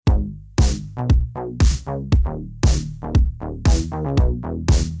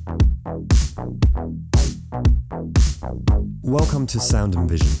Welcome to Sound and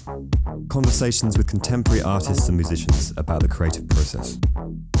Vision, conversations with contemporary artists and musicians about the creative process.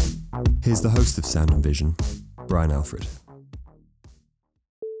 Here's the host of Sound and Vision, Brian Alfred.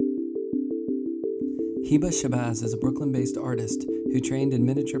 Hiba Schahbaz is a Brooklyn-based artist who trained in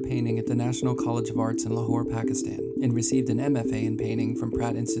miniature painting at the National College of Arts in Lahore, Pakistan, and received an MFA in painting from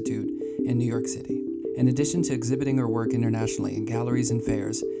Pratt Institute in New York City. In addition to exhibiting her work internationally in galleries and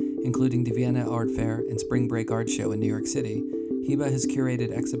fairs, including the Vienna Art Fair and Spring Break Art Show in New York City, Hiba has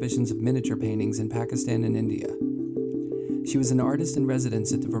curated exhibitions of miniature paintings in Pakistan and India. She was an artist in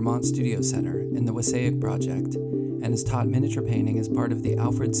residence at the Vermont Studio Center in the Wassaic project and has taught miniature painting as part of the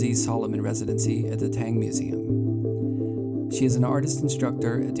Alfred Z Solomon Residency at the Tang Museum. She is an artist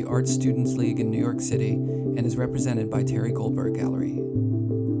instructor at the Art Students League in New York City and is represented by Thierry Goldberg Gallery.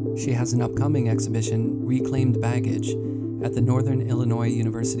 She has an upcoming exhibition, Reclaimed Baggage, at the Northern Illinois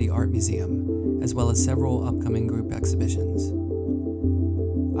University Art Museum, as well as several upcoming group exhibitions.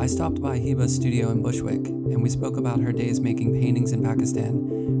 I stopped by Hiba's studio in Bushwick, and we spoke about her days making paintings in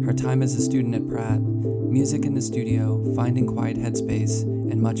Pakistan, her time as a student at Pratt, music in the studio, finding quiet headspace,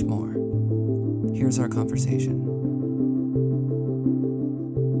 and much more. Here's our conversation.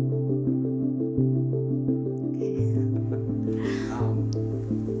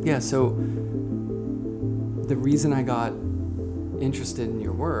 So the reason I got interested in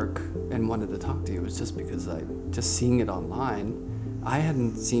your work and wanted to talk to you was just because just seeing it online. I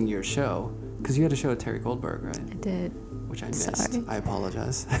hadn't seen your show, because you had a show at Thierry Goldberg, right? I did. Which I missed. Sorry. I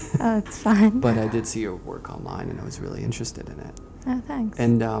apologize. Oh, it's fine. But I did see your work online, and I was really interested in it. Oh, thanks.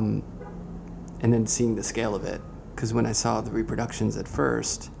 And then seeing the scale of it, because when I saw the reproductions at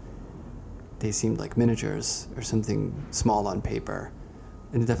first, they seemed like miniatures or something small on paper,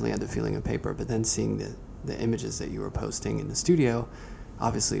 and it definitely had the feeling of paper. But then seeing the images that you were posting in the studio,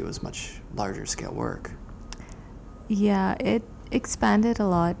 obviously it was much larger scale work. Yeah, it expanded a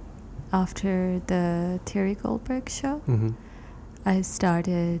lot after the Thierry Goldberg show. Mm-hmm. I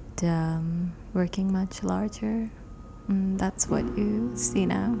started working much larger. That's what you see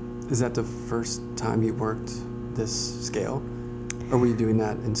now. Is that the first time you worked this scale? Or were you doing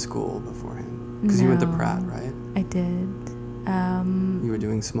that in school beforehand? Because you went to Pratt, right? I did. You were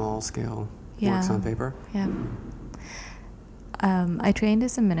doing small scale works on paper? Yeah. I trained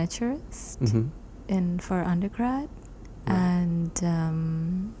as a miniaturist for undergrad. Right.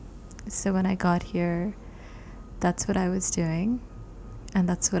 And so when I got here, that's what I was doing. And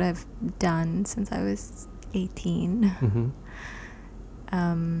that's what I've done since I was 18. Mm-hmm.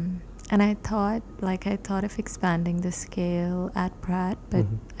 And I thought of expanding the scale at Pratt, but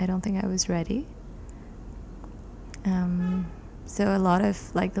I don't think I was ready. So a lot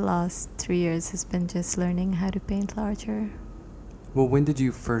of the last 3 years has been just learning how to paint larger. Well, when did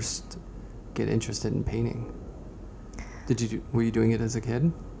you first get interested in painting? Were you doing it as a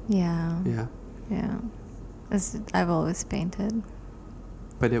kid? Yeah. Yeah. Yeah. I've always painted.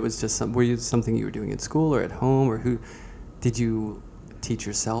 But it was just something you were doing at school or at home, or did you teach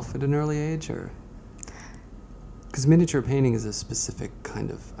yourself at an early age, or? Because miniature painting is a specific kind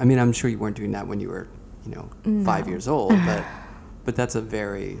of. I mean, I'm sure you weren't doing that when you were, 5 years old, but that's a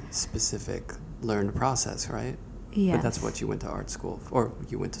very specific learned process, right? Yes. But that's what you went to art school or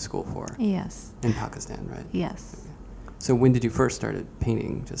you went to school for. Yes. In Pakistan, right? Yes. Okay. So when did you first started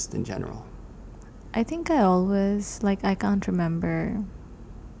painting, just in general? I think I always, I can't remember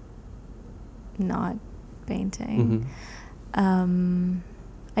not painting.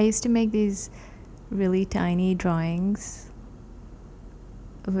 I used to make these really tiny drawings,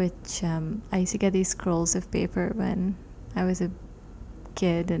 which I used to get these scrolls of paper when I was a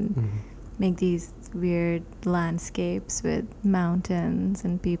kid and make these weird landscapes with mountains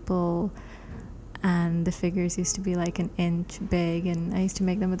and people, and the figures used to be like an inch big, and I used to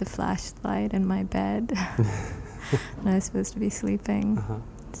make them with a flashlight in my bed and I was supposed to be sleeping.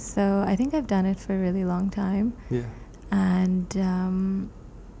 So I think I've done it for a really long time. Yeah. And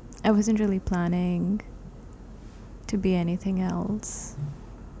I wasn't really planning to be anything else.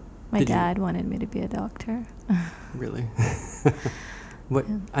 My dad wanted me to be a doctor. Really?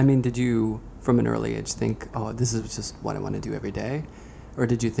 Did you, from an early age, think, oh, this is just what I want to do every day? Or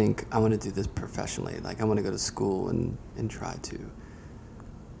did you think, I want to do this professionally? I want to go to school and try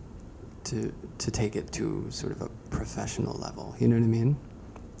to take it to sort of a professional level. You know what I mean?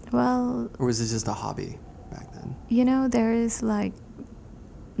 Well... Or was it just a hobby back then? There is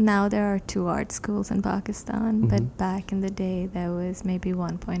now there are 2 art schools in Pakistan, but back in the day there was maybe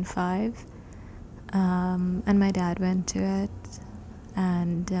 1.5. And my dad went to it.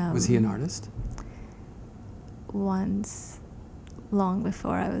 And was he an artist? Once, long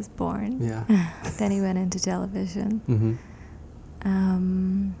before I was born. Yeah. Then he went into television. Mm-hmm.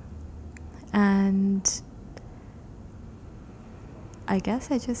 And I guess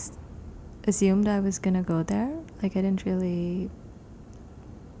I just assumed I was gonna go there. Like I didn't really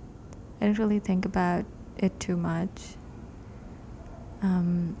think about it too much.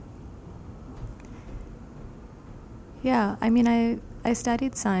 Yeah, I mean, I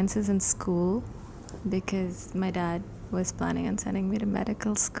studied sciences in school because my dad was planning on sending me to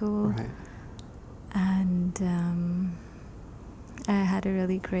medical school. Right. And I had a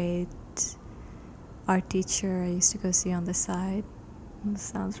really great art teacher I used to go see on the side. This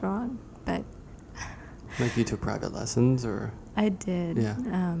sounds wrong, but... Like you took private lessons, or...? I did. Yeah.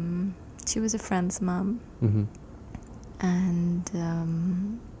 She was a friend's mom. Mm-hmm. And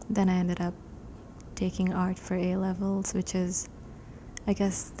then I ended up taking art for A-levels, which is, I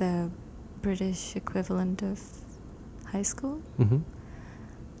guess, the British equivalent of high school. Mm-hmm.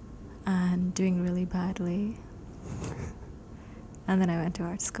 And doing really badly. And then I went to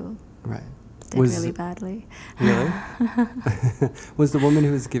art school. Right. Did really badly. Really? Was the woman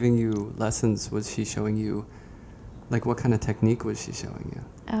who was giving you lessons, was she showing you, like, what kind of technique was she showing you?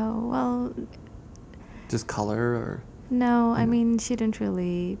 Oh, well... Just color, or...? No, I mean, she didn't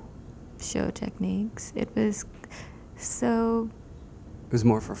really show techniques. It was so... It was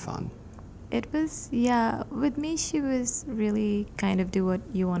more for fun. It was, yeah. With me, she was really kind of do what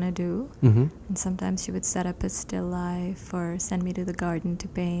you want to do. Mm-hmm. And sometimes she would set up a still life or send me to the garden to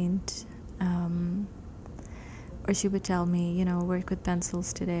paint. Or she would tell me, you know, work with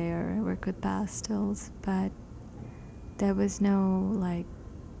pencils today or work with pastels. But there was no, like,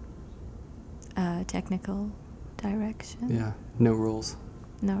 technical direction. Yeah, no rules.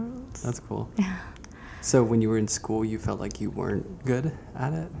 No rules. That's cool. Yeah. So when you were in school, you felt like you weren't good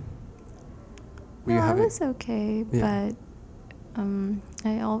at it? No, I was okay, yeah. but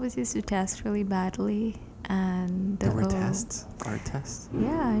I always used to test really badly. And there were tests? Art tests?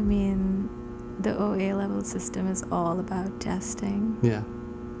 Yeah, I mean, the OA level system is all about testing. Yeah.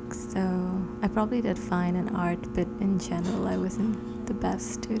 So I probably did fine in art, but in general, I wasn't the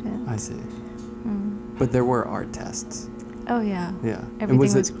best student. I see. But there were art tests? Oh, yeah. Yeah.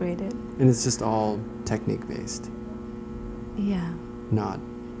 Everything was graded. And it's just all technique-based? Yeah. Not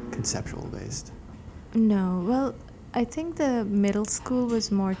conceptual-based? No. Well, I think the middle school was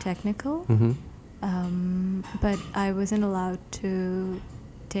more technical. Mm-hmm. But I wasn't allowed to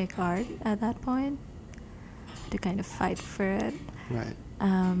take art at that point, to kind of fight for it. Right.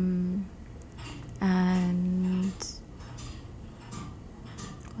 And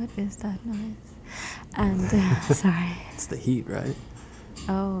what is that noise? And sorry. It's the heat, right?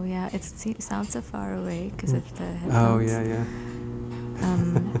 Oh yeah, it sounds so far away because of the headphones. Oh yeah.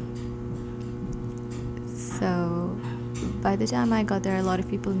 So by the time I got there, a lot of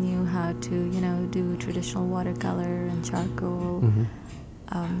people knew how to, you know, do traditional watercolor and charcoal. Mm-hmm.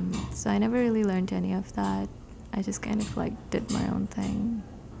 So I never really learned any of that. I just kind of like did my own thing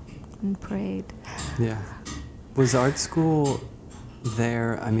and prayed. Yeah. Was art school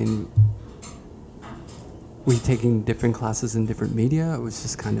there? I mean, were you taking different classes in different media? It was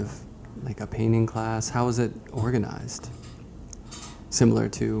just kind of like a painting class. How was it organized? Similar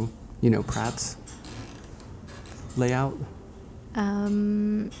to, you know, Pratt's layout?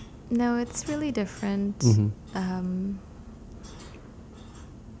 No, it's really different. Mm-hmm.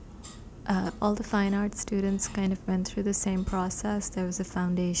 All the fine art students kind of went through the same process. There was a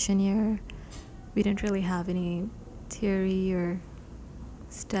foundation year. We didn't really have any theory or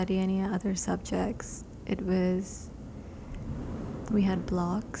study any other subjects. It was, we had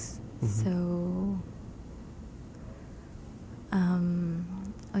blocks. Mm-hmm. So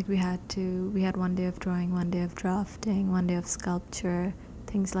like we had 1 day of drawing, 1 day of drafting, 1 day of sculpture,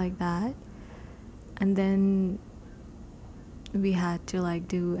 things like that. And then we had to like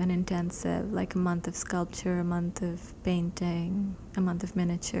do an intensive, like a month of sculpture, a month of painting, a month of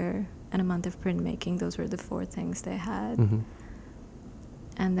miniature, and a month of printmaking. Those were the 4 things they had. Mm-hmm.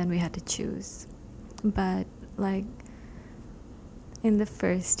 And then we had to choose. But like in the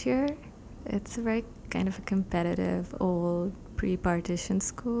first year, it's a very kind of a competitive old pre-partition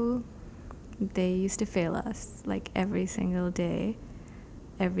school. They used to fail us like every single day.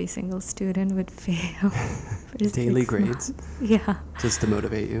 Every single student would fail. Daily grades? Yeah. Just to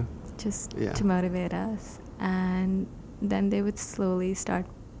motivate you? Just to motivate us. And then they would slowly start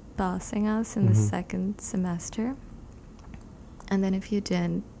passing us in the second semester. And then if you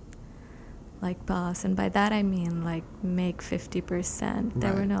didn't like pass, and by that I mean like make 50%.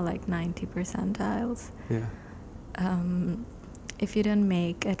 There were no like 90 percentiles. Yeah. if you didn't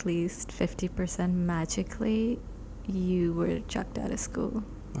make at least 50% magically, you were chucked out of school.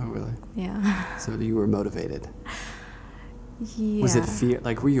 Oh, really? Yeah. So you were motivated. Yeah. Was it fear?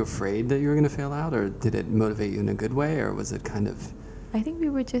 Like, were you afraid that you were going to fail out, or did it motivate you in a good way, or was it kind of? I think we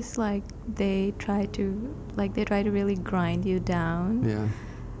were just like, they try to really grind you down. Yeah.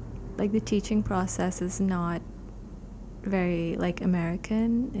 Like, the teaching process is not very like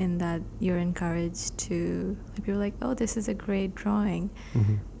American in that you're encouraged to, like, people are like, oh, this is a great drawing.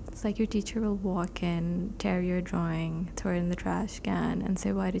 Mm-hmm. It's like your teacher will walk in, tear your drawing, throw it in the trash can, and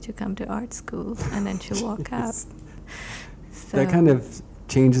say, why did you come to art school? And then she'll walk out. So that kind of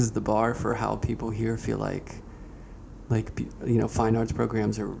changes the bar for how people here feel like fine arts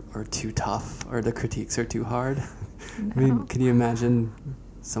programs are too tough, or the critiques are too hard. No. I mean, can you imagine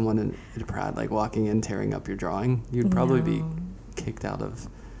someone at Pratt like walking in, tearing up your drawing? You'd probably be kicked out of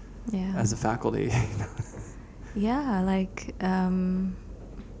as a faculty. Yeah, like a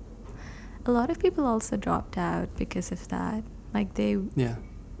lot of people also dropped out because of that. Like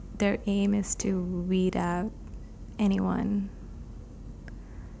their aim is to weed out anyone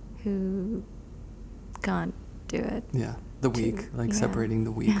who can't do it. Yeah, the weak, separating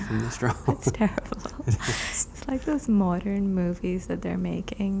the weak from the strong. It's terrible. It's like those modern movies that they're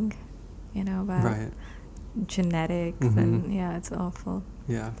making, about genetics, and it's awful.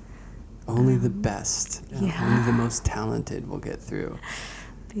 Yeah, only the best, only the most talented will get through.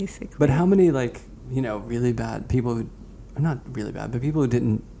 Basically. But how many really bad people who, not really bad, but people who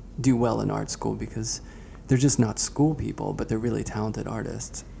didn't do well in art school because they're just not school people, but they're really talented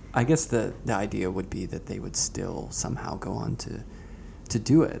artists. I guess the idea would be that they would still somehow go on to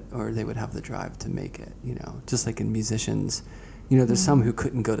do it, or they would have the drive to make it, just like in musicians. There's some who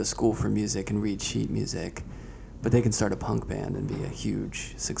couldn't go to school for music and read sheet music, but they can start a punk band and be a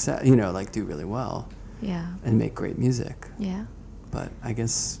huge success, do really well. Yeah. And make great music. Yeah. But I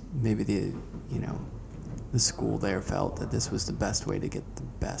guess maybe the school there felt that this was the best way to get the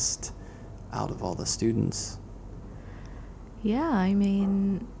best out of all the students. Yeah, I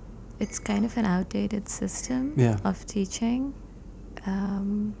mean, it's kind of an outdated system of teaching,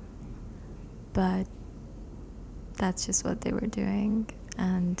 but that's just what they were doing.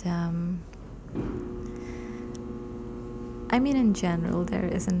 And I mean, in general, there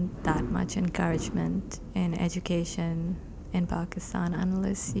isn't that much encouragement in education in Pakistan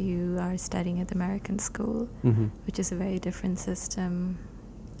unless you are studying at the American school, which is a very different system.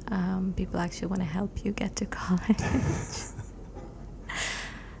 People actually want to help you get to college.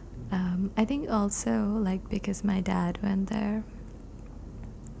 I think also, because my dad went there,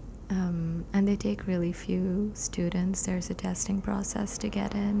 and they take really few students. There's a testing process to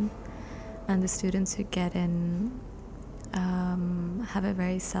get in, and the students who get in have a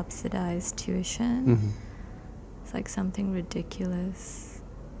very subsidized tuition. It's like something ridiculous,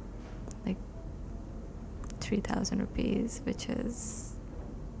 like 3,000 rupees, which is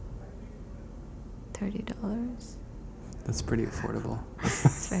 $30. That's pretty affordable.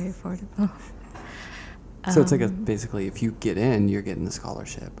 It's very affordable. So it's basically, if you get in, you're getting the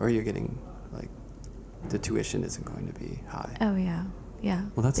scholarship, or you're getting, the tuition isn't going to be high. Oh, yeah. Yeah.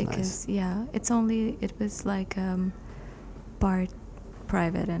 Well, that's nice. Because, it was like part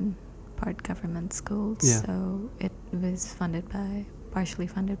private and part government schools. Yeah. So it was partially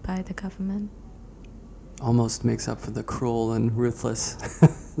funded by the government. Almost makes up for the cruel and ruthless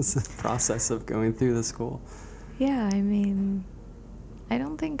process of going through the school. Yeah, I mean, I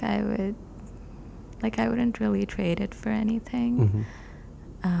don't think I would, I wouldn't really trade it for anything.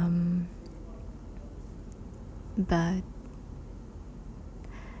 But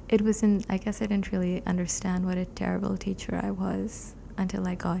it wasn't, I guess I didn't really understand what a terrible teacher I was until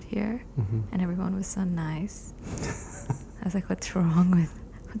I got here, and everyone was so nice. I was like, what's wrong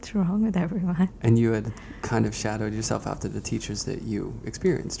with everyone? And you had kind of shadowed yourself after the teachers that you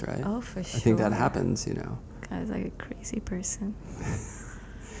experienced, right? Oh, for sure. I think that happens, I was like a crazy person.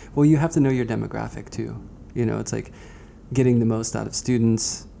 Well, you have to know your demographic too. It's like getting the most out of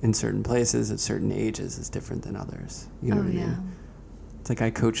students in certain places at certain ages is different than others. You know what I mean? It's like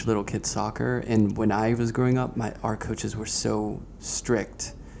I coach little kids soccer, and when I was growing up, our coaches were so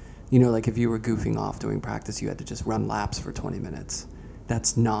strict. If you were goofing off doing practice, you had to just run laps for 20 minutes.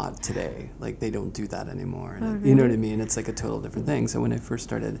 That's not today. They don't do that anymore. Oh, really? You know what I mean? It's like a total different thing. So when I first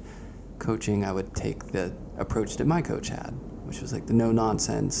started coaching, I would take the approach that my coach had, which was the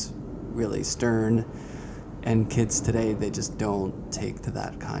no-nonsense, really stern. And kids today, they just don't take to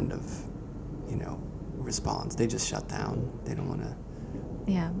that kind of, response. They just shut down. They don't want to.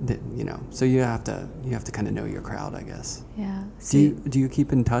 Yeah. So you have to kind of know your crowd, I guess. Yeah. Do you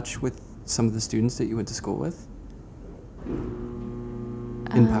keep in touch with some of the students that you went to school with?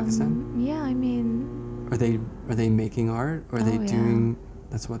 in Pakistan? Yeah, I mean... Are they making art? Or are they doing...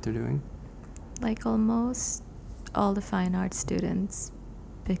 That's what they're doing? Like almost all the fine art students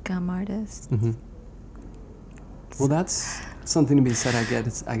become artists. Mm-hmm. Well, that's something to be said, I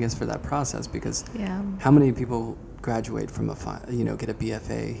guess, for that process, because how many people graduate from get a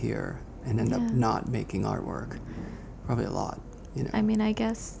BFA here and end up not making artwork? Probably a lot, I mean, I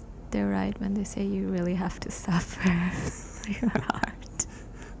guess they're right when they say you really have to suffer for your art.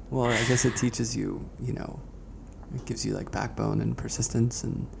 Well, I guess it teaches you, it gives you like backbone and persistence,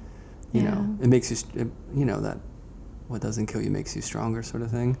 and it makes you, that what doesn't kill you makes you stronger, sort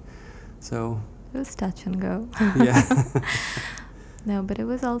of thing. So it was touch and go. Yeah. No, but it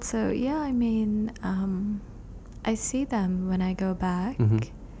was also, I mean, I see them when I go back,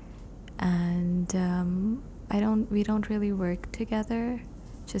 and we don't really work together,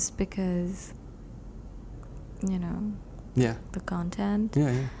 just because, the content.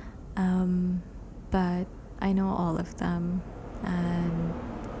 But I know all of them, and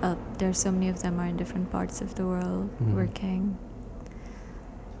there's so many of them are in different parts of the world working.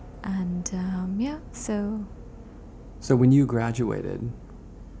 And So when you graduated,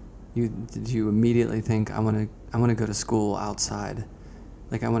 did you immediately think, I want to go to school outside,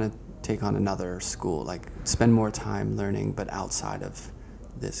 like I want to take on another school, like spend more time learning, but outside of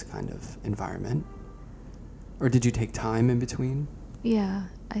this kind of environment? Or did you take time in between? Yeah,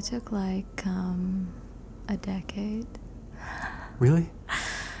 I took like a decade. Really?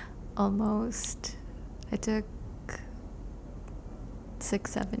 Almost. I took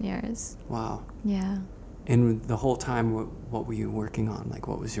 6-7 years. Wow. Yeah. And the whole time, what were you working on? Like,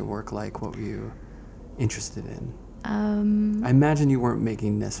 what was your work like? What were you interested in? I imagine you weren't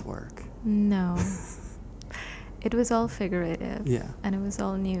making this work. No. It was all figurative. Yeah. And it was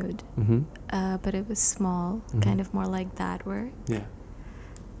all nude. But it was small, kind of more like that work. Yeah.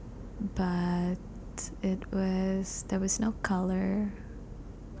 But there was no color,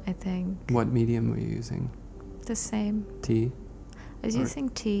 I think. What medium were you using? The same. Tea? I was using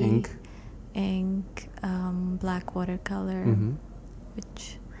tea. Ink, black watercolor,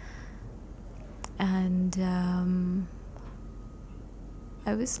 and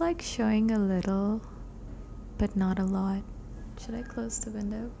I was like showing a little, but not a lot. Should I close the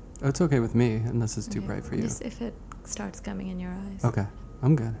window? Oh, it's okay with me, unless it's too bright for you. Just if it starts coming in your eyes. Okay,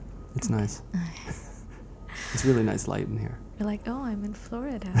 I'm good. It's nice. It's really nice light in here. You're like, oh, I'm in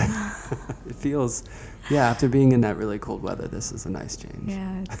Florida. It feels, after being in that really cold weather, this is a nice change.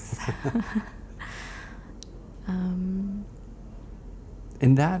 Yeah, it's...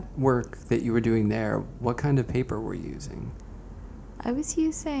 In that work that you were doing there, what kind of paper were you using? I was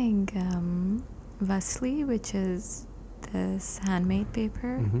using Wassaic, which is this handmade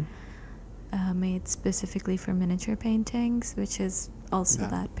paper made specifically for miniature paintings, which is also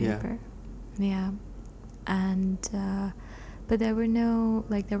that paper. Yeah. And but there were no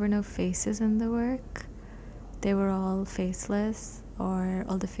faces in the work. They were all faceless, or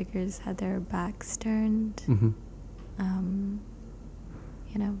all the figures had their backs turned.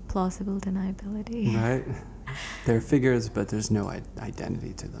 Plausible deniability. Right. They're figures, but there's no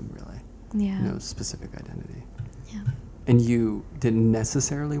identity to them, really. Yeah. No specific identity. Yeah. And you didn't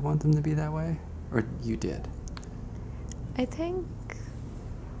necessarily want them to be that way? Or you did? I think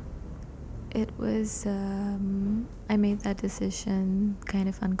it was, I made that decision kind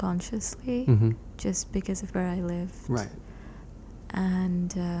of unconsciously, just because of where I lived. Right.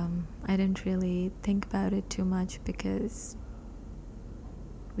 And I didn't really think about it too much, because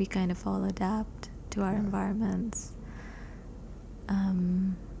we kind of all adapt to our environments.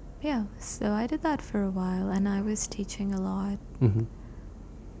 So I did that for a while, and I was teaching a lot.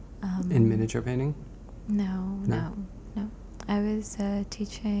 In miniature painting? No. I was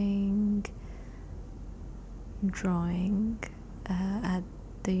teaching drawing at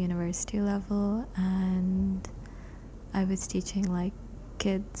the university level, and I was teaching like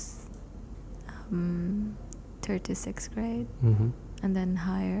kids 3rd to 6th grade, and then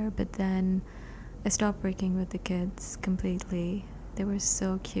higher. But then I stopped working with the kids completely. They were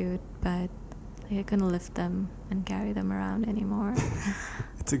so cute, but I couldn't lift them and carry them around anymore.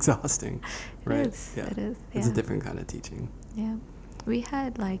 It's exhausting, right? It is. It's a different kind of teaching. Yeah. We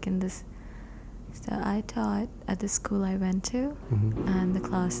had so I taught at the school I went to, and the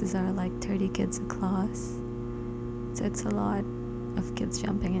classes are like 30 kids a class. So it's a lot of kids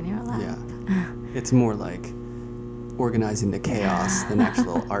jumping in your lap. Yeah. It's more like organizing the chaos than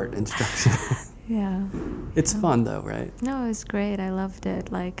actual art instruction. Yeah. It's fun though, right? No, it was great. I loved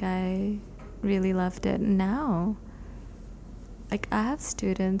it. Like, I really loved it. Now, like, I have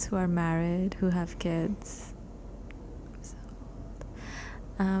students who are married, who have kids.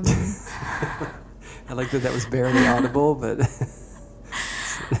 I like that was barely audible, but...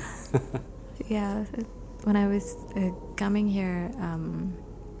 Yeah, when I was coming here,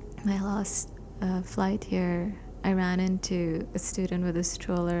 my last flight here, I ran into a student with a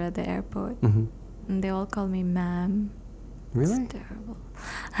stroller at the airport. Mm-hmm. And they all call me ma'am. Really? It's terrible.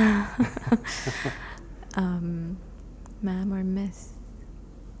 Ma'am or miss.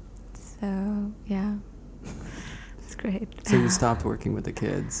 So, yeah. It's great. So you stopped working with the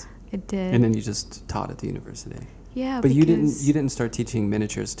kids. It did. And then you just taught at the university. Yeah, but you didn't start teaching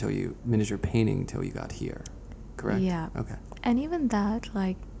miniature painting till you got here, correct? Yeah. Okay. And even that,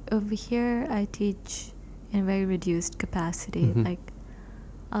 like over here, I teach in a very reduced capacity. Mm-hmm. Like,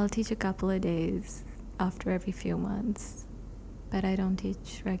 I'll teach a couple of days after every few months, but I don't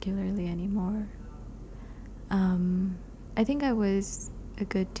teach regularly anymore. I think I was a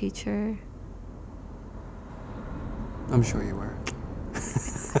good teacher. I'm sure you were.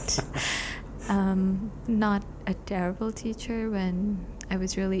 Not a terrible teacher when I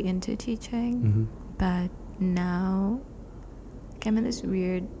was really into teaching, Mm-hmm. but now I'm in this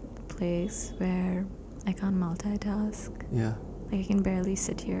weird place where I can't multitask. Yeah. Like I can barely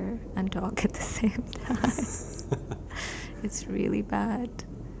sit here and talk at the same time. It's really bad.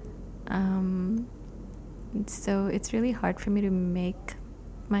 So it's really hard for me to make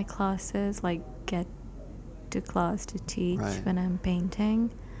my classes, like get to class to teach when I'm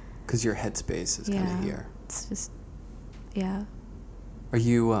painting. Because your headspace is kind of here. It's just, yeah. Are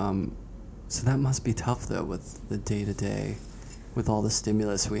you, so that must be tough though with the day-to-day, with all the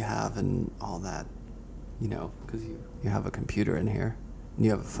stimulus we have and all that, because you have a computer in here and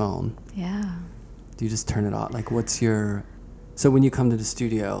you have a phone. Yeah. Do you just turn it off? Like so when you come to the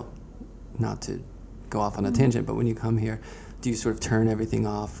studio, not to go off on a tangent, but when you come here, do you sort of turn everything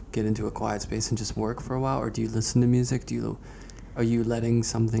off, get into a quiet space and just work for a while? Or do you listen to music? Are you letting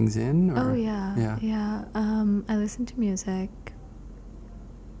some things in? Or? Oh, yeah. Yeah. I listen to music.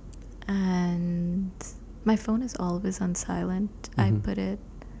 And my phone is always on silent. Mm-hmm. I put it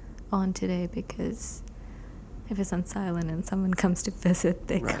on today because if it's on silent and someone comes to visit,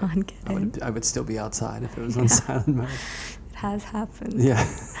 they can't get in. I would still be outside if it was on silent mode. It has happened. Yeah.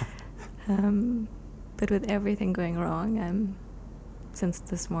 But with everything going wrong, since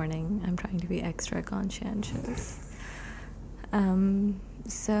this morning, I'm trying to be extra conscientious.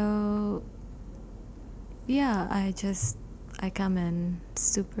 So, yeah, I come in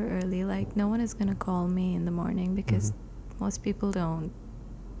super early. Like, no one is going to call me in the morning because most people don't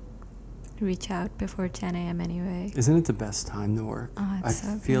reach out before 10 a.m. anyway. Isn't it the best time to work? Oh, it's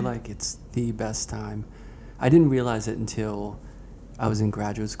I feel like it's the best time. I didn't realize it until I was in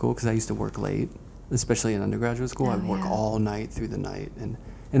graduate school because I used to work late, especially in undergraduate school. I'd work all night through the night.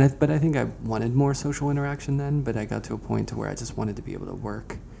 But I think I wanted more social interaction then, but I got to a point to where I just wanted to be able to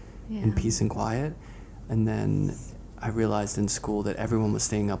work in peace and quiet. And then I realized in school that everyone was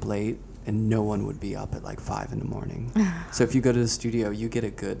staying up late and no one would be up at like 5 a.m. So if you go to the studio, you get a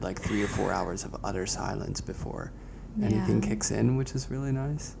good like 3 or 4 hours of utter silence before anything kicks in, which is really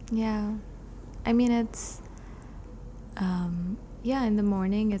nice. Yeah. I mean, it's, in the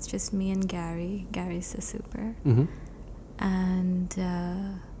morning, it's just me and Gary. Gary's a super. Mm-hmm. And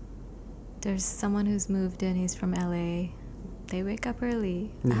there's someone who's moved in. He's from LA. They wake up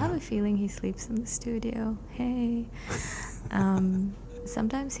early. I have a feeling he sleeps in the studio. Hey.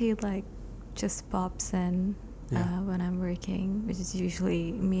 Sometimes he just pops in when I'm working, which is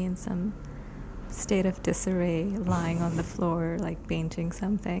usually me in some state of disarray, lying on the floor, like painting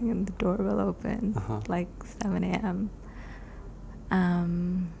something, and the door will open like 7 a.m.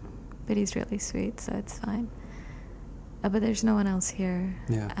 But he's really sweet, so it's fine. But there's no one else here.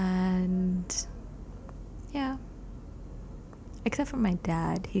 Yeah. And except for my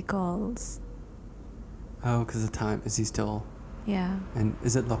dad, he calls. Oh, because the time, is he still? Yeah. And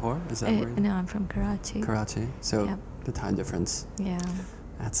is it Lahore? Is that where you? No, I'm from Karachi. Karachi. So the time difference. Yeah.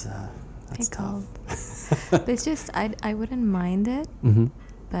 That's he tough. called. But it's just, I wouldn't mind it. Mm-hmm.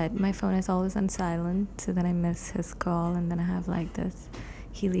 But my phone is always on silent, so then I miss his call, and then I have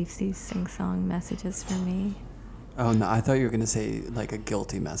he leaves these sing-song messages for me. Oh, no, I thought you were going to say like a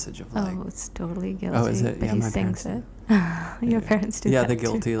guilty message of like... Oh, it's totally guilty. Oh, is it? But yeah, he my sings parents it. Your parents do that Yeah, the too.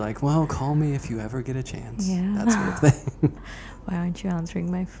 guilty, like, well, call me if you ever get a chance. Yeah. That sort of thing. Why aren't you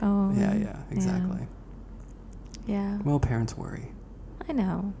answering my phone? Yeah, exactly. Yeah. Well, parents worry. I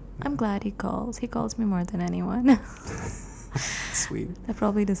know. Yeah. I'm glad he calls. He calls me more than anyone. Sweet. That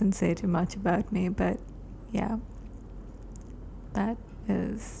probably doesn't say too much about me, but yeah. That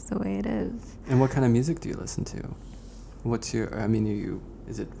is the way it is. And what kind of music do you listen to? What's your,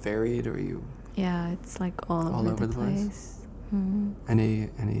 is it varied or are you? Yeah, it's like all over the place. Any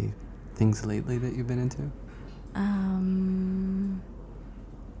things lately that you've been into?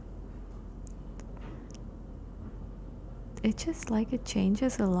 It just like it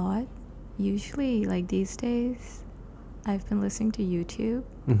changes a lot. Usually, like these days, I've been listening to YouTube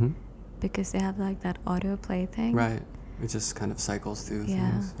because they have like that autoplay thing. Right. It just kind of cycles through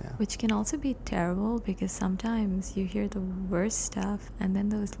things. Yeah. Which can also be terrible because sometimes you hear the worst stuff and then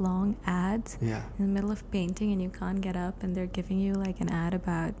those long ads in the middle of painting and you can't get up and they're giving you like an ad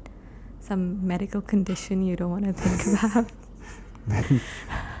about some medical condition you don't want to think about.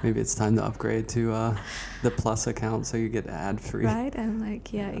 Maybe it's time to upgrade to the Plus account so you get ad-free. Right? I'm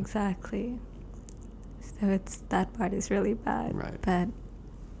like, yeah, exactly. So that part is really bad. Right. But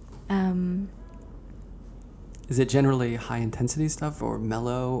is it generally high intensity stuff or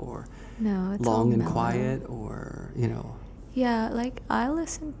mellow or no, it's long all and mellow. quiet or, you know? Yeah, like I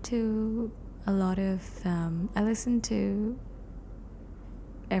listen to a lot of I listen to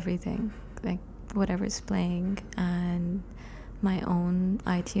everything, like whatever's playing, and my own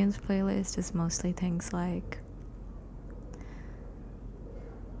iTunes playlist is mostly things like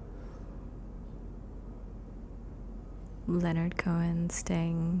Leonard Cohen,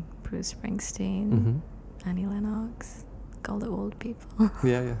 Sting, Bruce Springsteen, Annie Lennox, all the old people.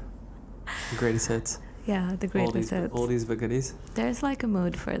 Yeah. The greatest hits. Yeah, the greatest hits. Oldies but goodies. There's like a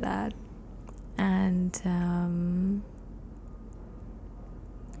mood for that. And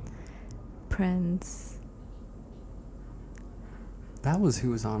Prince. That was who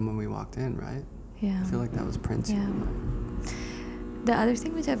was on when we walked in, right? Yeah. I feel like that was Prince. Yeah. The other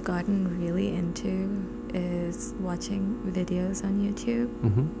thing which I've gotten really into is watching videos on YouTube,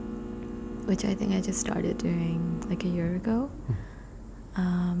 which I think I just started doing like a year ago.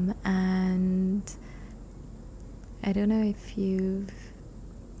 And I don't know if you've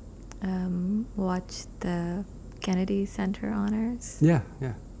watched the Kennedy Center Honors. Yeah.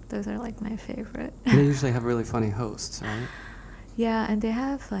 Those are like my favorite. They usually have really funny hosts, right? Yeah, and they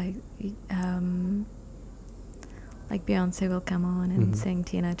have like Beyonce will come on and sing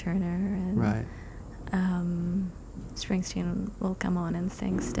Tina Turner, and right. Springsteen will come on and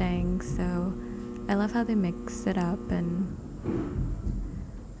sing Sting. So I love how they mix it up, and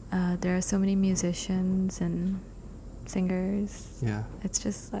there are so many musicians and singers. Yeah. It's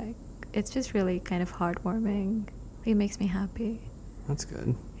just really kind of heartwarming. It makes me happy. That's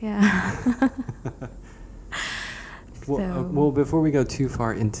good. Yeah. Well, before we go too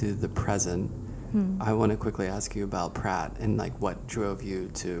far into the present, I want to quickly ask you about Pratt and like what drove you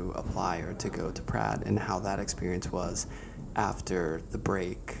to apply or to go to Pratt and how that experience was after the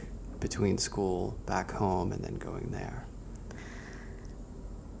break between school back home and then going there.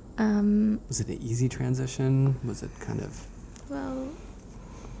 Was it an easy transition? Was it kind of... Well,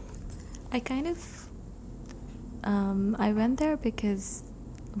 I kind of... I went there because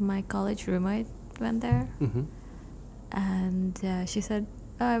my college roommate went there. And she said,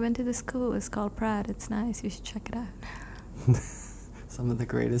 "Oh, I went to the school. It's called Pratt. It's nice. You should check it out." Some of the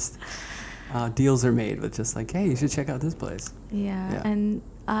greatest deals are made with just like, hey, you should check out this place. Yeah. And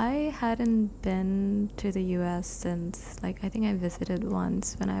I hadn't been to the U.S. since, like, I think I visited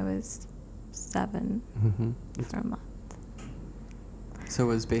once when I was 7 for a month. So it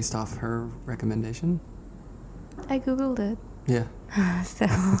was based off her recommendation? I Googled it. Yeah. So...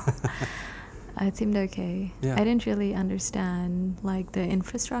 It seemed okay. Yeah. I didn't really understand like the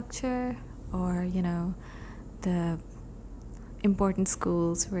infrastructure or, you know, the important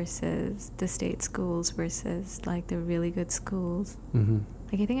schools versus the state schools versus like the really good schools.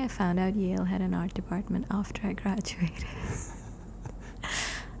 Like I think I found out Yale had an art department after I graduated.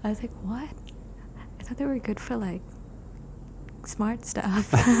 I was like, what? I thought they were good for like smart stuff.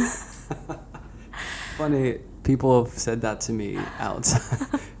 Funny, people have said that to me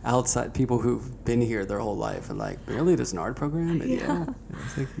outside people who've been here their whole life and like, really, there's an art program at Yale? And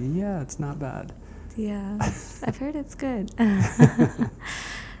it's like, yeah, it's not bad. Yeah, I've heard it's good.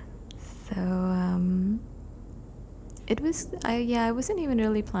 So it was, I wasn't even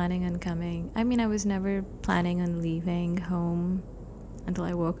really planning on coming. I mean, I was never planning on leaving home until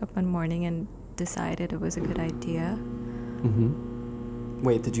I woke up one morning and decided it was a good idea.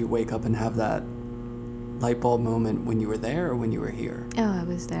 Wait, did you wake up and have that light bulb moment when you were there or when you were here? Oh, I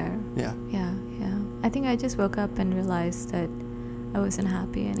was there. Yeah. Yeah. I think I just woke up and realized that I wasn't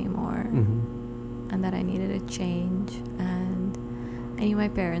happy anymore and that I needed a change, and I knew my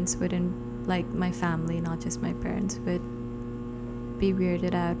parents wouldn't, like my family, not just my parents, would be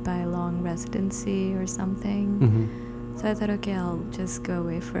weirded out by a long residency or something. So I thought, okay, I'll just go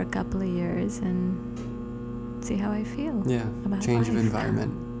away for a couple of years and see how I feel. Yeah, about change life. of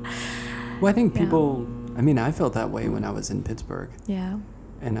environment. Well, I think people I mean, I felt that way when I was in Pittsburgh. Yeah.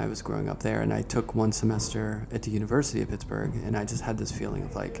 And I was growing up there, and I took one semester at the University of Pittsburgh, and I just had this feeling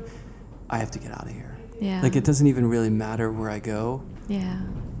of like, I have to get out of here. Yeah. Like, it doesn't even really matter where I go. Yeah.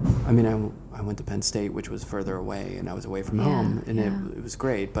 I mean, I went to Penn State, which was further away, and I was away from home, and it was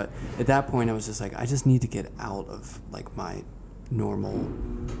great. But at that point, I was just like, I just need to get out of like my normal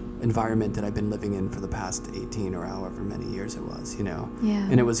environment that I've been living in for the past 18 or however many years it was, you know? Yeah.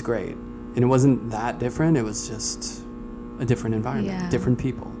 And it was great. And it wasn't that different. It was just a different environment, different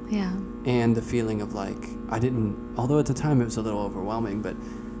people. Yeah. And the feeling of like, although at the time it was a little overwhelming, but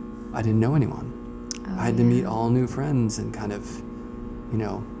I didn't know anyone. I had to meet all new friends and kind of, you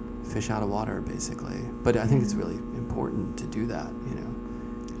know, fish out of water, basically. But I think it's really important to do that, you know.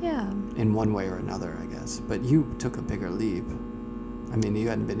 Yeah. In one way or another, I guess. But you took a bigger leap. I mean, you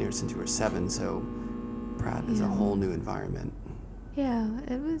hadn't been here since you were 7, so Pratt is a whole new environment. Yeah,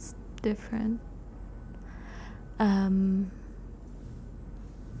 it was different. I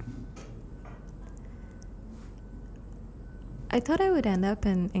thought I would end up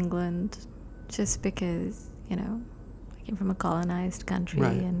in England just because, you know, I came from a colonized country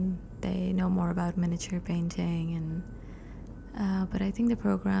and they know more about miniature painting, and but I think the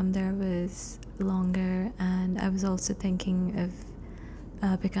program there was longer, and I was also thinking of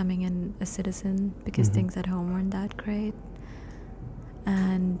becoming a citizen because things at home weren't that great.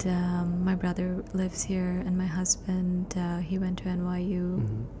 And my brother lives here, and my husband, he went to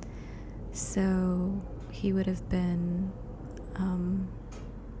NYU, so he would have been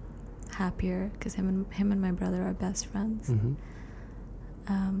happier because him and my brother are best friends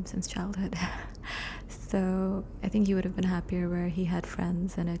since childhood. So I think he would have been happier where he had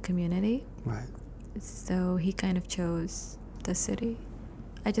friends and a community. Right. So he kind of chose the city.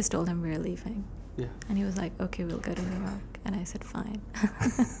 I just told him we were leaving. Yeah. And he was like, okay, we'll go to New York. And I said, fine.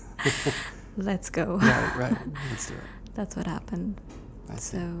 Let's go. Right. Let's do it. That's what happened. I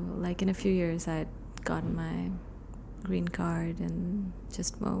see. So, like, in a few years, I'd gotten my green card and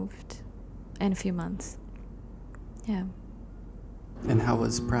just moved. In a few months. Yeah. And how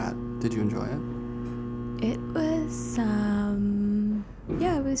was Pratt? Did you enjoy it? It was,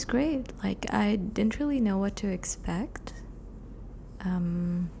 yeah, it was great. Like, I didn't really know what to expect.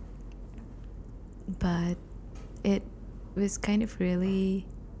 But it was kind of really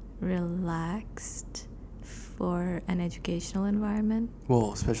relaxed for an educational environment.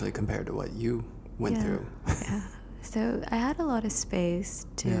 Well, especially compared to what you went through. Yeah. So I had a lot of space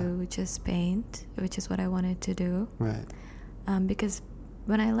to just paint, which is what I wanted to do. Right. Because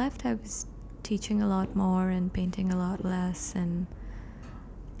when I left, I was teaching a lot more and painting a lot less. And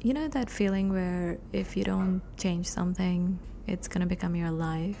you know that feeling where if you don't change something, it's going to become your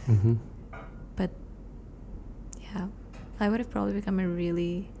life. But yeah, I would have probably become a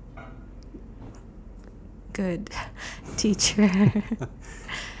really good teacher.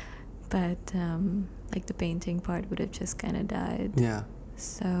 But like the painting part would have just kind of died. Yeah.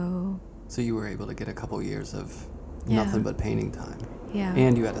 So you were able to get a couple years of nothing but painting time. Yeah.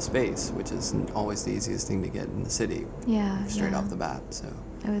 And you had a space, which isn't always the easiest thing to get in the city. Yeah. Straight off the bat, so.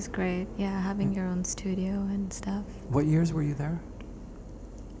 It was great. Yeah, having your own studio and stuff. What years were you there?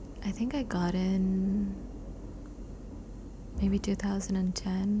 I think I got in maybe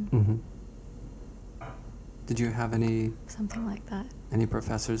 2010. Did you have any... Something like that. Any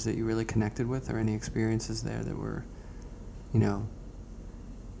professors that you really connected with, or any experiences there that were, you know,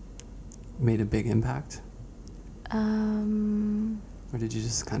 made a big impact? Or did you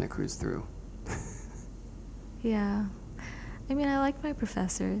just kind of cruise through? Yeah. I mean, I liked my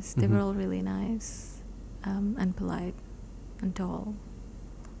professors. They were all really nice and polite and tall.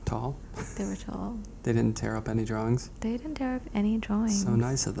 Tall? They were tall. They didn't tear up any drawings? They didn't tear up any drawings. So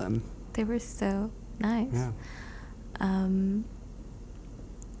nice of them. They were so nice. Yeah.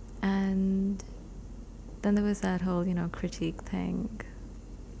 And then there was that whole, you know, critique thing,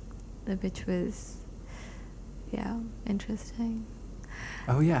 which was, interesting.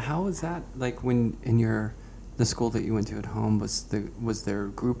 Oh yeah, how was that? Like when in the school that you went to at home, was there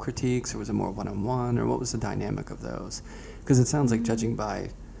group critiques, or was it more one-on-one, or what was the dynamic of those? Because it sounds like, judging by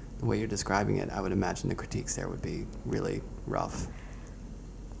the way you're describing it, I would imagine the critiques there would be really rough.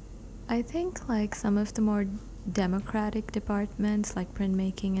 I think like some of the more democratic departments like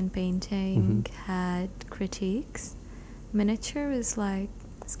printmaking and painting had critiques. Miniature was like,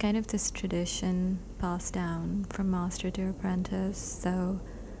 it's kind of this tradition passed down from master to apprentice, so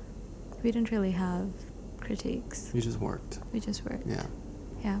we didn't really have critiques. You just worked. We just worked.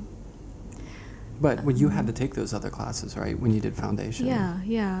 Yeah. But when you had to take those other classes, right? When you did foundation.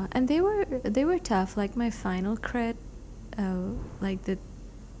 Yeah. And they were tough. Like my final crit, like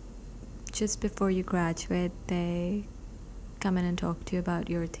just before you graduate, they come in and talk to you about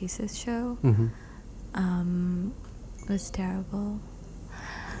your thesis show. It was terrible.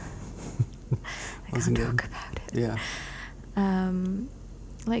 I can't talk about it. Yeah.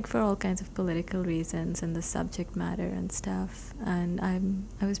 Like for all kinds of political reasons and the subject matter and stuff. And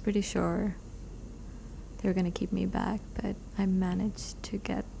I was pretty sure they were going to keep me back, but I managed to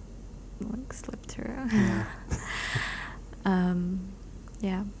get slip through. Yeah.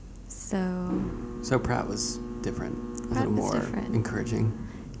 Yeah. So Pratt was different. A Pratt little was more different. encouraging.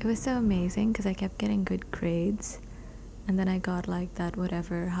 It was so amazing because I kept getting good grades, and then I got like that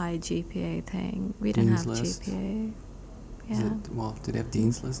whatever high GPA thing. We didn't Dean's have list. GPA. Is Yeah. do they have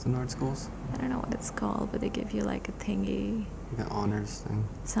Dean's List in art schools? I don't know what it's called, but they give you like a thingy, Like an honors thing.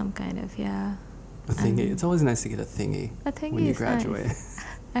 some kind of, yeah. A thingy. It's always nice to get a thingy A thingy when you is graduate. Nice.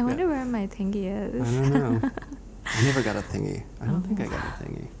 I wonder where my thingy is. I don't know. I never got a thingy. I don't think I got a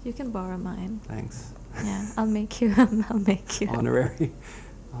thingy. You can borrow mine. Thanks. Yeah, I'll make you. I'll make you. Honorary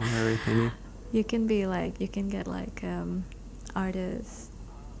thingy. You can be like, you can get like artist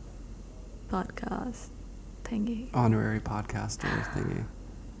podcast thingy. Honorary podcaster thingy.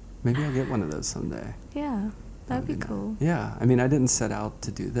 Maybe I'll get one of those someday. Yeah, that'd be cool. Yeah, I mean, I didn't set out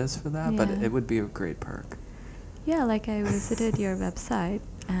to do this for that, but Yeah. it would be a great perk. Yeah, like I visited your website,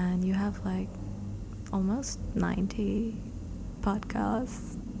 and you have like almost 90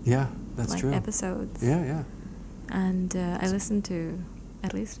 podcasts. Yeah, that's like true. Episodes. Yeah, yeah. And I listened to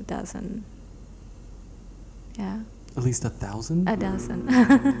at least a dozen. Yeah. At least 1,000? A dozen.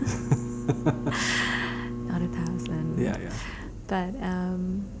 Not 1,000. Yeah, yeah. But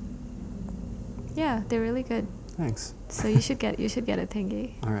yeah, they're really good. Thanks. So you should get a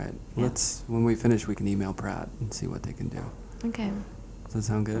thingy. All right. Yeah. When we finish, we can email Pratt and see what they can do. Okay. Does that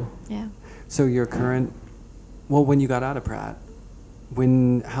sound good? Yeah. So your when you got out of Pratt,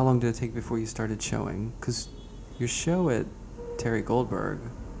 how long did it take before you started showing? Because your show at Thierry Goldberg,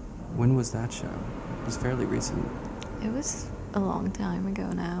 when was that show? It was fairly recent. It was a long time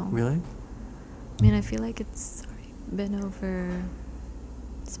ago now. Really? I mean, I feel like it's been over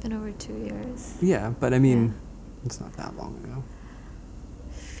 2 years. Yeah, but I mean, it's not that long ago.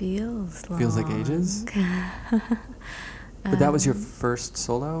 Feels long. Feels like ages? But that was your first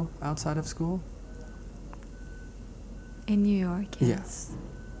solo outside of school? In New York, yes.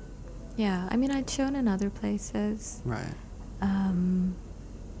 Yeah, I mean, I'd shown in other places. Right.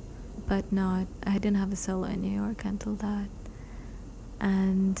 But I didn't have a solo in New York until that.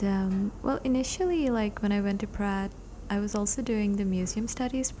 And, well, initially, like, when I went to Pratt, I was also doing the museum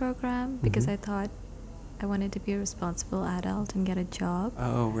studies program because I thought I wanted to be a responsible adult and get a job.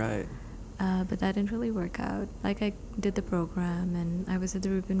 Oh, right. But that didn't really work out. Like, I did the program, and I was at the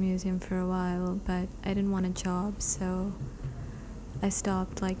Rubin Museum for a while, but I didn't want a job, so I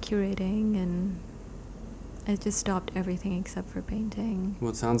stopped, like, curating, and I just stopped everything except for painting.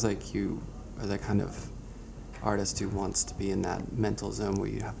 Well, it sounds like you are the kind of artist who wants to be in that mental zone where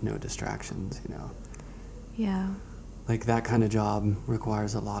you have no distractions, you know? Yeah. Like, that kind of job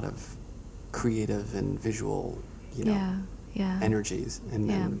requires a lot of creative and visual, you know, energies. And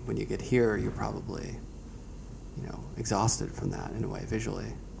then when you get here, you're probably, you know, exhausted from that in a way,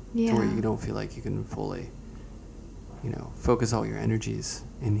 visually. Yeah. To where you don't feel like you can fully, you know, focus all your energies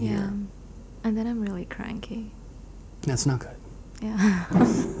in here. And then I'm really cranky. That's not good. Yeah.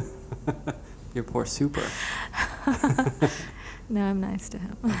 Your poor super. No, I'm nice to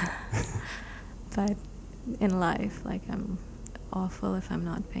him. But in life, like, I'm awful if I'm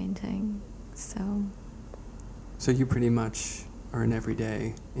not painting. So you pretty much are an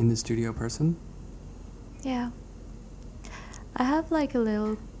everyday in the studio person? Yeah. I have like a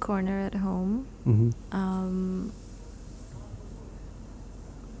little corner at home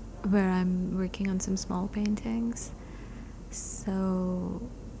where I'm working on some small paintings. So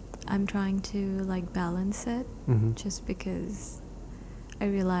I'm trying to like balance it just because I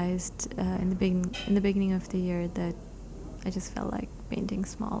realized in the beginning of the year that I just felt like painting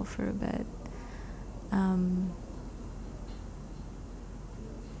small for a bit.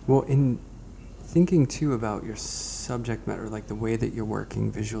 Well, in thinking too about your subject matter, like the way that you're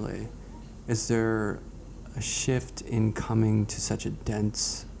working visually, is there a shift in coming to such a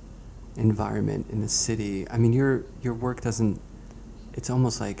dense environment in the city? I mean, your work doesn't, it's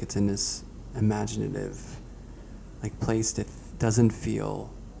almost like it's in this imaginative like place that doesn't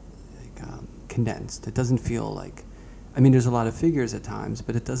feel like condensed. It doesn't feel like, I mean, there's a lot of figures at times,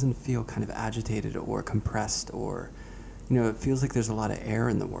 but it doesn't feel kind of agitated or compressed or, you know, it feels like there's a lot of air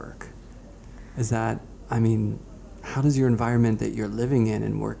in the work. Is that, I mean, how does your environment that you're living in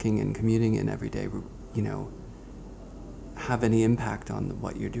and working and commuting in every day, you know, have any impact on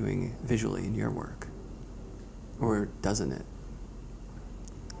what you're doing visually in your work? Or doesn't it?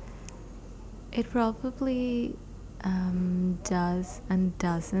 It probably does and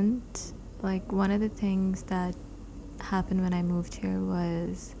doesn't. Like, one of the things that happened when I moved here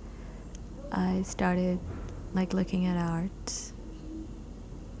was I started like looking at art,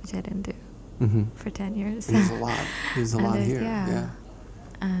 which I didn't do for 10 years. There's a lot. There's a lot here. Yeah.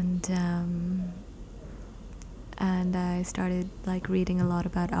 And I started like reading a lot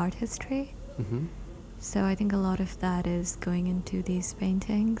about art history. So I think a lot of that is going into these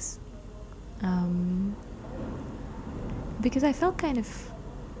paintings. Because I felt kind of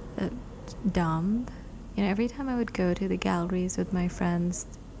dumb. You know, every time I would go to the galleries with my friends,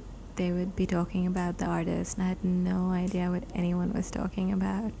 they would be talking about the artist, and I had no idea what anyone was talking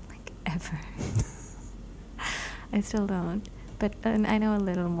about, like, ever. I still don't, but I know a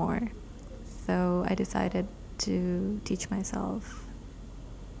little more. So I decided to teach myself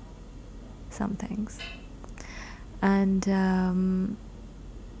some things. And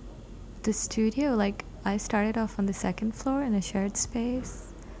the studio, like, I started off on the second floor in a shared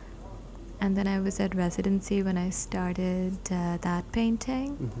space, and then I was at Residency when I started that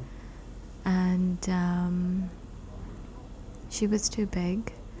painting. And she was too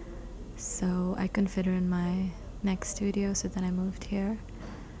big, so I couldn't fit her in my next studio, so then I moved here.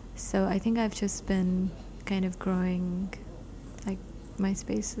 So I think I've just been kind of growing, like, my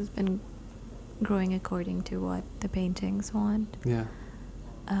space has been growing according to what the paintings want. Yeah.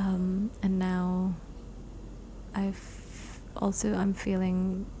 And now I'm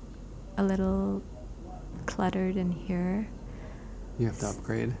feeling a little cluttered in here. You have to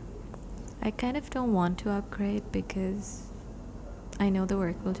upgrade. I kind of don't want to upgrade because I know the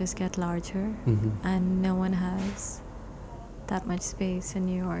work will just get larger, and no one has that much space in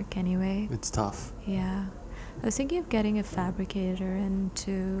New York anyway. It's tough. Yeah. I was thinking of getting a fabricator in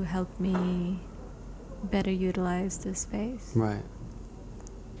to help me better utilize the space. Right.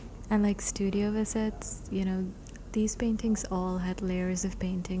 And like studio visits, you know, these paintings all had layers of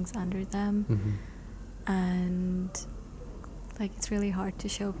paintings under them. And like, it's really hard to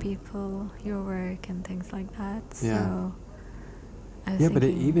show people your work and things like that. So I was but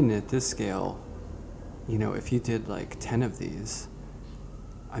thinking, even at this scale, you know, if you did like 10 of these,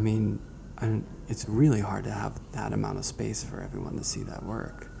 I mean, it's really hard to have that amount of space for everyone to see that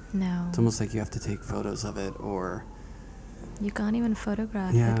work. no, It's almost like you have to take photos of it, or you can't even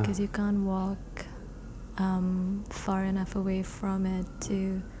photograph it because you can't walk far enough away from it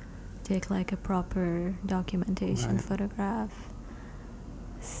to take like a proper documentation photograph.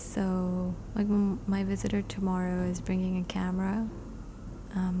 So like my visitor tomorrow is bringing a camera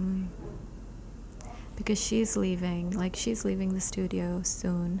because she's leaving the studio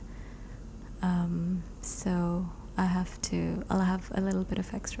soon. So I'll have a little bit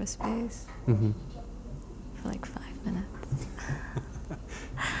of extra space for like 5 minutes.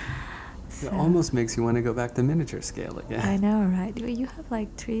 it almost makes you want to go back to miniature scale again. I know, right? You have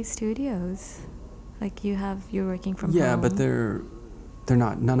like 3 studios. Like you're working from home. Yeah, but they're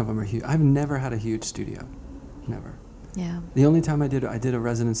not. None of them are huge. I've never had a huge studio, never. Yeah. The only time I did a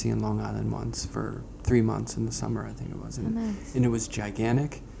residency in Long Island once for 3 months in the summer, I think it was, Nice. And it was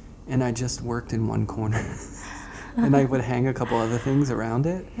gigantic, and I just worked in one corner, and I would hang a couple other things around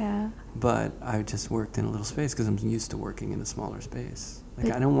it. Yeah. But I just worked in a little space because I'm used to working in a smaller space.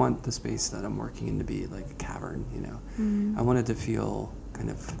 Like, I don't want the space that I'm working in to be like a cavern, you know. I want it to feel kind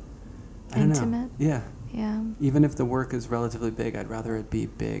of intimate. Yeah. Yeah. Even if the work is relatively big, I'd rather it be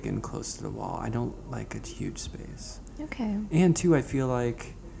big and close to the wall. I don't like a huge space. Okay. And too, I feel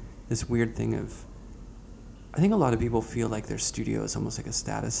like this weird thing of, I think a lot of people feel like their studio is almost like a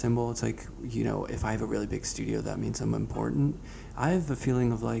status symbol. It's like, you know, if I have a really big studio, that means I'm important. I have a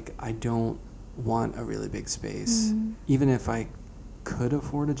feeling of like, I don't want a really big space. Even if I could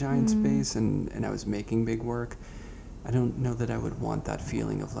afford a giant space and I was making big work, I don't know that I would want that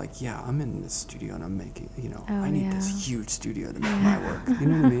feeling of like, yeah, I'm in this studio and I'm making, you know, I need this huge studio to make my work. You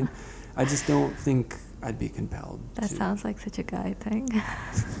know what I mean? I just don't think I'd be compelled. That sounds like such a guy thing.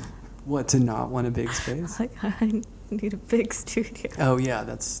 What, to not want a big space? Like, I need a big studio. Oh yeah,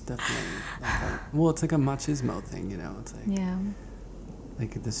 that's definitely well, it's like a machismo thing, you know. It's like,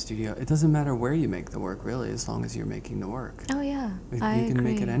 like the studio, it doesn't matter where you make the work really, as long as you're making the work. Oh yeah, you can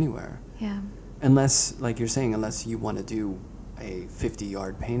make it anywhere. Yeah. Unless, like you're saying, unless you want to do a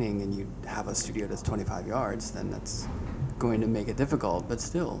 50-yard painting and you have a studio that's 25 yards, then that's going to make it difficult. But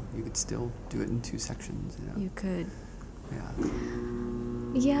still, you could still do it in 2 sections, you know. You could. Yeah.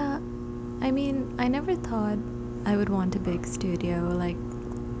 Yeah, I mean, I never thought I would want a big studio. Like,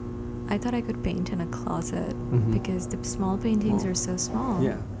 I thought I could paint in a closet Mm-hmm. because the small paintings are so small.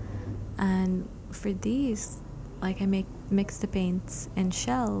 Yeah. And for these, like, I mix the paints in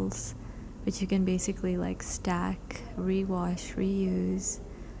shells, which you can basically like stack, rewash, reuse.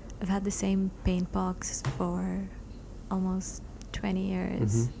 I've had the same paint box for almost 20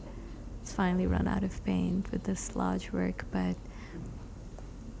 years. Mm-hmm. It's finally run out of paint with this large work, but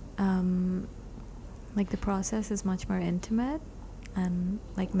like the process is much more intimate and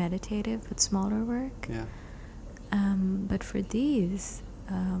like meditative with smaller work. Yeah. But for these,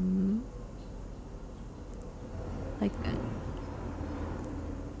 like,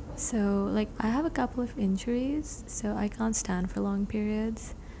 so like I have a couple of injuries, so I can't stand for long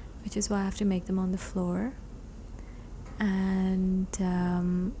periods, which is why I have to make them on the floor. And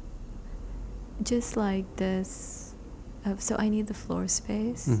just like this, so I need the floor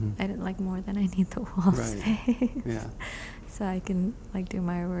space. Mm-hmm. I don't like more than I need the wall Right. space. Yeah. So I can like do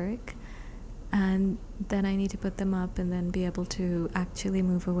my work. And then I need to put them up and then be able to actually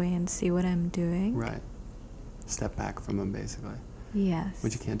move away and see what I'm doing. Right. Step back from them, basically. Yes.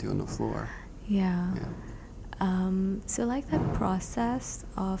 Which you can't do on the floor. Yeah. Yeah. So like that process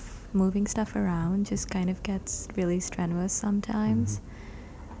of moving stuff around just kind of gets really strenuous sometimes.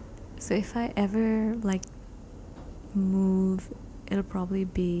 Mm-hmm. So if I ever like move, it'll probably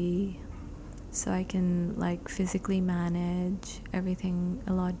be so I can like physically manage everything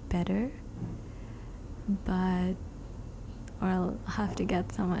a lot better. But or I'll have to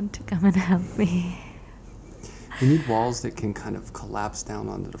get someone to come and help me. You need walls that can kind of collapse down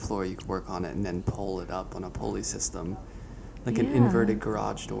onto the floor. You could work on it and then pull it up on a pulley system. Like an Yeah. inverted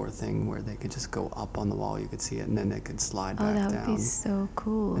garage door thing where they could just go up on the wall, you could see it, and then it could slide Oh, back that down. would be so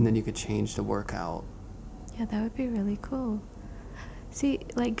cool. And then you could change the workout. Yeah, that would be really cool. See,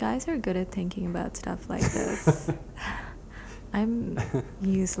 like, guys are good at thinking about stuff like this. I'm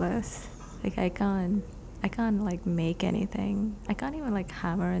useless. Like, I can't, like, make anything. I can't even, like,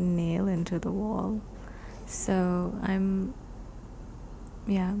 hammer a nail into the wall. So, I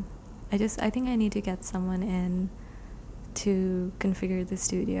think I need to get someone in to configure the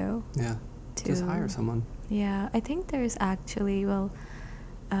studio. Yeah. Just hire someone. Yeah, I think there's actually,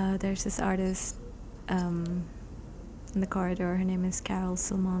 there's this artist in the corridor. Her name is Carol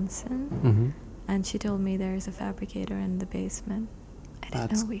Silmonson. Mm-hmm. And she told me there's a fabricator in the basement. I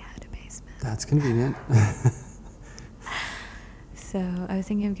didn't know we had a basement. That's convenient. So I was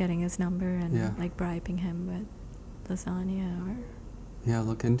thinking of getting his number and Yeah. like bribing him with lasagna or... Yeah,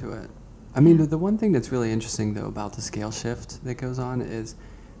 look into it. I mean, Yeah. the one thing that's really interesting, though, about the scale shift that goes on is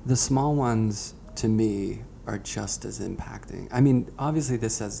the small ones, to me, are just as impacting. I mean, obviously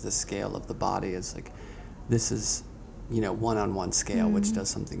this says the scale of the body is like, this is, one-on-one scale, which does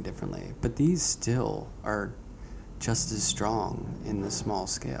something differently. But these still are just as strong in the small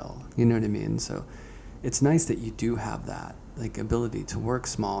scale. You know what I mean? So it's nice that you do have that, like, ability to work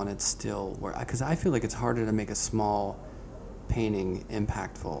small and it's still work. Because I feel like it's harder to make a small painting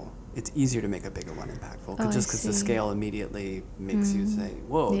impactful. It's easier to make a bigger one impactful, just because the scale immediately makes you say,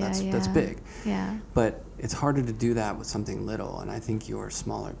 whoa, that's big. Yeah. But it's harder to do that with something little, and I think your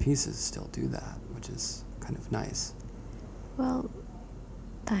smaller pieces still do that, which is kind of nice. Well,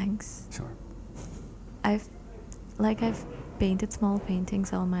 thanks. Sure. I've painted small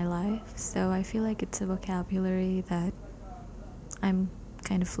paintings all my life, so I feel like it's a vocabulary that I'm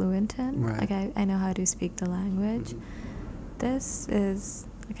kind of fluent in. Right. Like I know how to speak the language. This is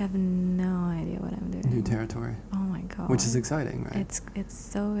like I have no idea what I'm doing. New territory. Oh my god. Which is exciting, right? It's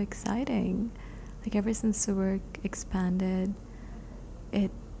so exciting. Like ever since the work expanded,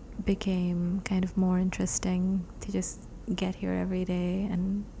 it became kind of more interesting to just get here every day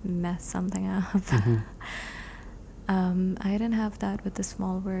and mess something up. Mm-hmm. I didn't have that with the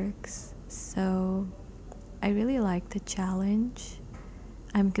small works, so I really like the challenge.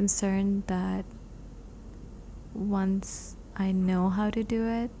 I'm concerned that once I know how to do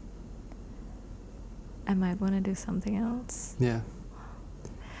it, I might want to do something else. Yeah.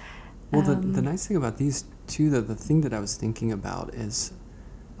 Well, the nice thing about these two, the thing that I was thinking about is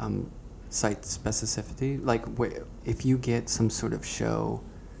site specificity. Like, if you get some sort of show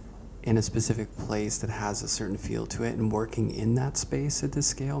in a specific place that has a certain feel to it, and working in that space at this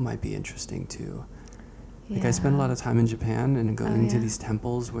scale might be interesting too. Like, I spend a lot of time in Japan and going to these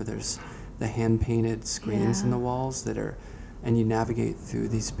temples where there's the hand-painted screens in the walls that are, and you navigate through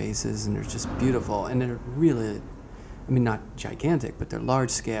these spaces and they're just beautiful, and they're really, I mean, not gigantic, but they're large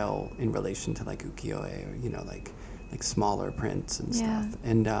scale in relation to like ukiyo-e or, like smaller prints and stuff.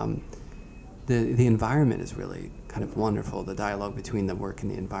 And the environment is really kind of wonderful, the dialogue between the work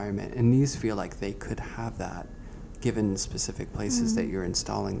and the environment. And these feel like they could have that given specific places that you're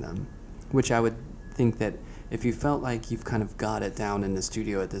installing them. which I would think that if you felt like you've kind of got it down in the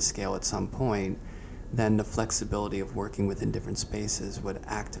studio at this scale at some point, then the flexibility of working within different spaces would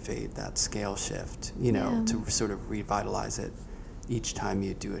activate that scale shift, to sort of revitalize it each time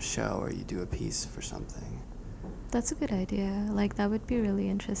you do a show or you do a piece for something. That's a good idea. Like, that would be really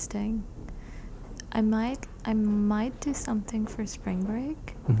interesting. I might do something for spring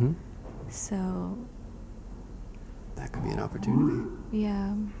break. Mm-hmm. So that could be an opportunity.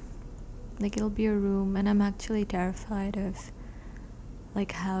 Yeah. Like, it'll be a room, and I'm actually terrified of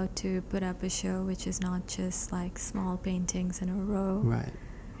like how to put up a show which is not just like small paintings in a row. Right.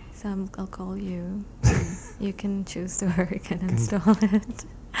 So I'll call you. You can choose the work and install it.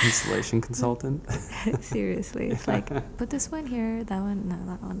 Installation consultant. Seriously, it's like, put this one here, that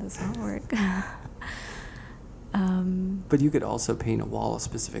one does not work. But you could also paint a wall a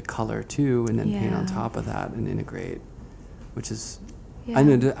specific color too, and then paint on top of that and integrate, which is,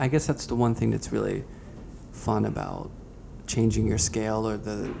 I guess that's the one thing that's really fun about changing your scale or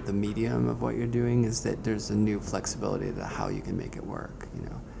the medium of what you're doing, is that there's a new flexibility to how you can make it work.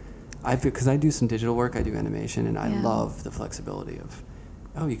 Because I do some digital work, I do animation, and I love the flexibility of,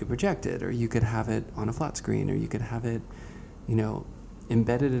 you could project it, or you could have it on a flat screen, or you could have it,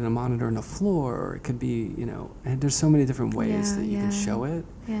 embedded in a monitor on the floor, or it could be, and there's so many different ways that you can show it,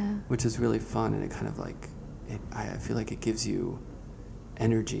 which is really fun, and it kind of like, I feel like it gives you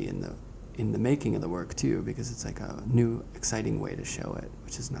energy in the making of the work too, because it's like a new, exciting way to show it,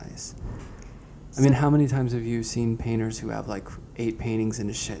 which is nice. I mean, how many times have you seen painters who have like 8 paintings in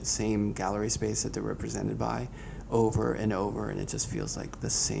the same gallery space that they're represented by over and over, and it just feels like the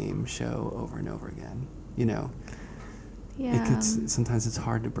same show over and over again, Yeah. Sometimes it's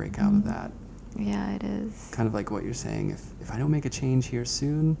hard to break out of that. Yeah, it is. Kind of like what you're saying, if I don't make a change here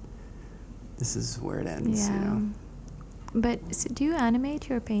soon, this is where it ends, But so do you animate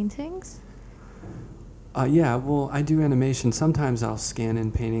your paintings? Well, I do animation. Sometimes I'll scan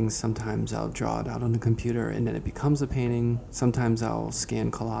in paintings, sometimes I'll draw it out on the computer and then it becomes a painting. Sometimes I'll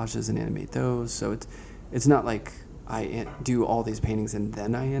scan collages and animate those. So it's not like I do all these paintings and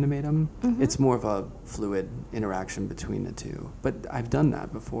then I animate them. Mm-hmm. It's more of a fluid interaction between the two. But I've done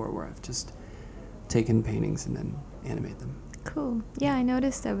that before, where I've just taken paintings and then animate them. Cool. Yeah, I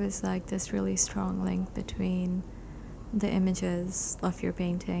noticed there was like this really strong link between the images of your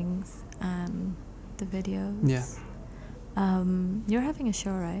paintings and the videos. Yeah. You're having a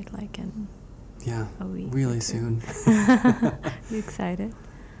show, right? Like in a week. Really soon. You excited?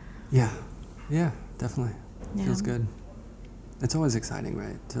 Yeah, definitely. Yeah. Feels good. It's always exciting,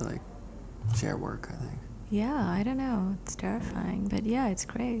 right? To like share work, I think. Yeah, I don't know. It's terrifying, but yeah, it's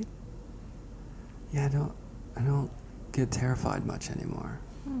great. Yeah, I don't get terrified much anymore.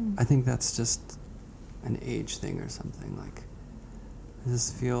 I think that's just an age thing or something. Like, I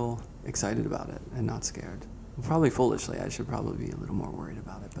just feel excited about it and not scared. Probably foolishly, I should probably be a little more worried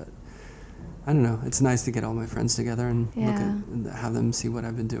about it, but I don't know. It's nice to get all my friends together and look at and have them see what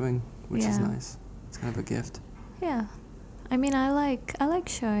I've been doing, which is nice. It's kind of a gift. Yeah. I mean, I like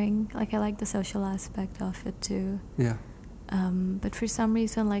showing, like I like the social aspect of it too. Yeah. But for some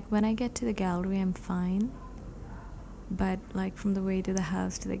reason, like when I get to the gallery, I'm fine. But like from the way to the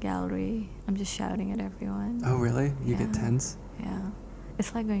house to the gallery, I'm just shouting at everyone. Oh, really? You get tense? Yeah.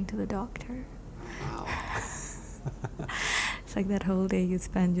 It's like going to the doctor. Wow. It's like that whole day you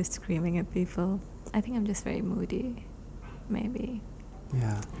spend just screaming at people. I think I'm just very moody, maybe.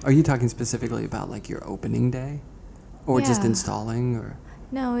 Yeah. Are you talking specifically about like your opening day? Or just installing? Or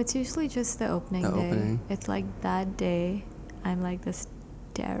No, it's usually just the opening day. Opening. It's like that day, I'm like this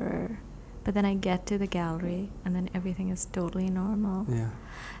terror. But then I get to the gallery, and then everything is totally normal. Yeah.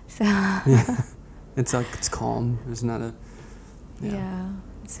 So yeah. It's like, it's calm. There's not a... Yeah,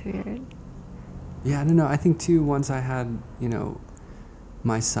 it's weird. Yeah, I don't know. I think, too, once I had,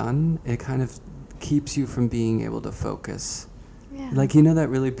 my son, it kind of keeps you from being able to focus. Yeah. Like, that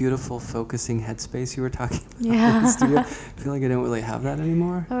really beautiful focusing headspace you were talking about in the studio? I feel like I don't really have that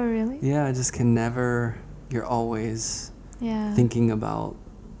anymore. Oh, really? Yeah, I just can never... You're always thinking about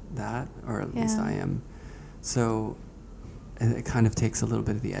that, or at least I am. So it kind of takes a little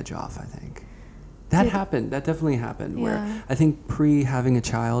bit of the edge off, I think. That definitely happened, where I think pre-having a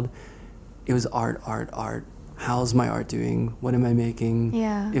child, it was art. How's my art doing? What am I making?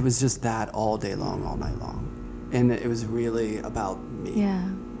 Yeah. It was just that all day long, all night long. And it was really about me. Yeah.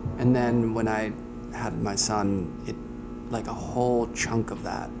 And then when I had my son, it like a whole chunk of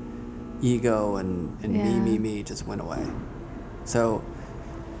that ego and me just went away. So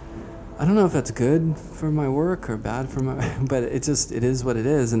I don't know if that's good for my work or bad for my, but it is what it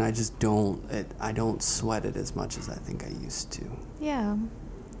is, and I don't sweat it as much as I think I used to. Yeah.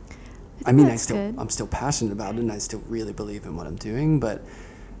 I'm still passionate about it, and I still really believe in what I'm doing, but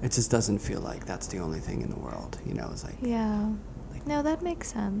it just doesn't feel like that's the only thing in the world, it's like... Yeah. No, that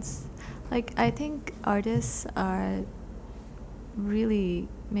makes sense. Like, I think artists are really,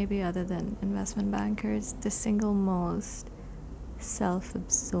 maybe other than investment bankers, the single most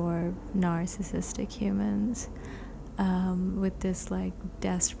self-absorbed, narcissistic humans, with this like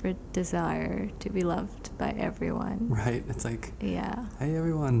desperate desire to be loved by everyone. Right. It's like, yeah, hey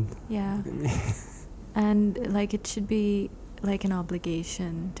everyone, yeah, look at me. And like it should be like an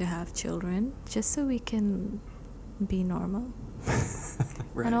obligation to have children just so we can be normal.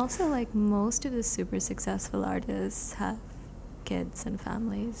 Right. And also, like, most of the super successful artists have kids and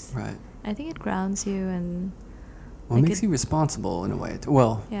families. Right. I think it grounds you and... Well, it makes you responsible in a way.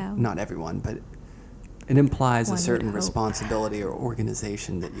 Yeah. Not everyone, but it implies One a certain would hope. responsibility or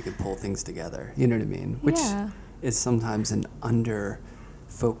organization that you can pull things together. You know what I mean? Which Yeah. is sometimes an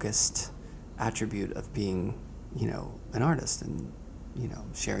under-focused attribute of being, an artist, and,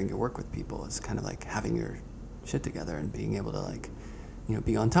 sharing your work with people is kind of like having your shit together and being able to, like,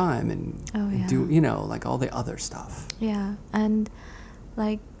 be on time and do, like all the other stuff. Yeah. And,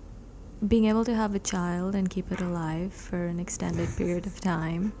 like, being able to have a child and keep it alive for an extended period of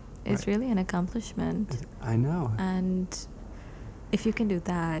time is Right. really an accomplishment. I know. And if you can do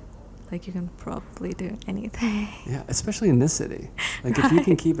that, like, you can probably do anything. Yeah, especially in this city. Like, if you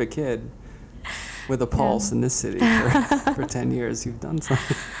can keep a kid with a pulse in this city for 10 years, you've done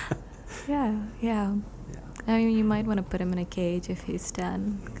something. Yeah. Yeah. I mean, you might want to put him in a cage if he's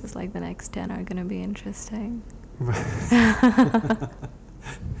 10, because, like, the next 10 are going to be interesting. Right.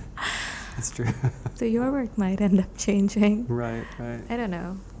 That's true. So your work might end up changing. Right. I don't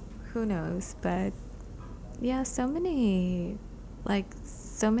know. Who knows? But, yeah, so many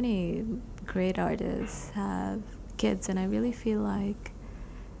great artists have kids, and I really feel like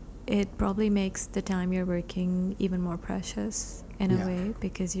it probably makes the time you're working even more precious in a way,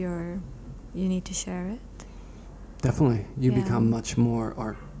 because you need to share it. Definitely. You become much more,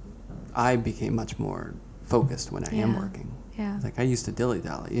 or I became much more focused when I am working. Yeah. Like, I used to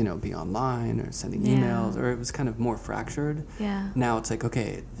dilly-dally, be online or sending emails, or it was kind of more fractured. Yeah. Now it's like,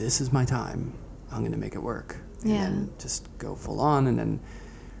 okay, this is my time. I'm going to make it work. And then just go full on, and then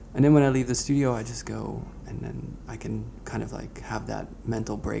when I leave the studio, I just go, and then I can kind of like have that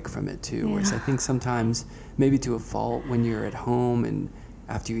mental break from it too. Yeah. Whereas I think sometimes, maybe to a fault, when you're at home and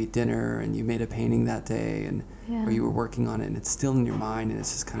after you eat dinner and you made a painting that day, and or you were working on it and it's still in your mind and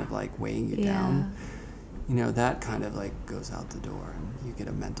it's just kind of like weighing you down, that kind of like goes out the door, and you get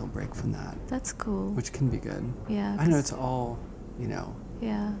a mental break from that. That's cool. Which can be good. Yeah. I know it's all, Yeah. it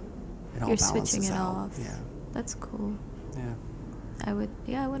all You're balances switching it out. off. Yeah. That's cool. Yeah. I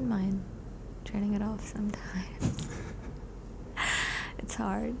wouldn't mind turning it off sometimes. It's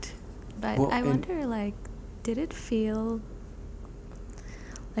hard. But I wonder, like, did it feel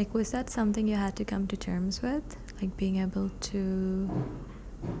like, was that something you had to come to terms with? Like, being able to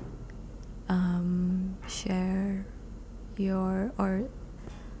share or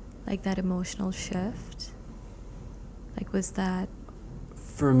like that emotional shift? Like, was that...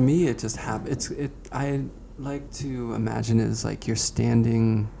 For me, it just happened. I like to imagine it as like you're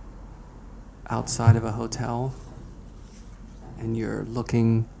standing outside of a hotel and you're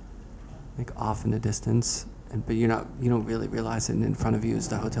looking like off in the distance, but you don't really realize it, and in front of you is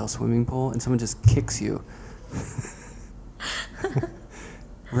the hotel swimming pool, and someone just kicks you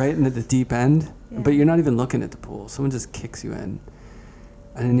right into the deep end, but you're not even looking at the pool. Someone just kicks you in,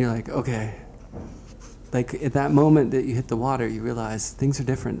 and then you're like, okay. Like, at that moment that you hit the water, you realize things are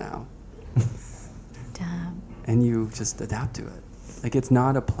different now. Damn. And you just adapt to it. Like, it's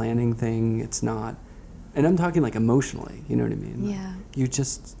not a planning thing. It's not... And I'm talking, like, emotionally. You know what I mean? Yeah. You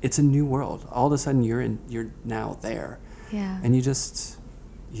just... It's a new world. All of a sudden, you're now there. Yeah. And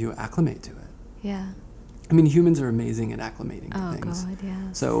you acclimate to it. Yeah. I mean, humans are amazing at acclimating to things. Oh, God,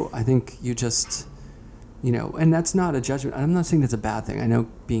 yes. So I think you just... and that's not a judgment. I'm not saying that's a bad thing. I know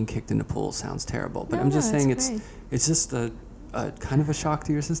being kicked in the pool sounds terrible, but I'm just saying it's just a kind of a shock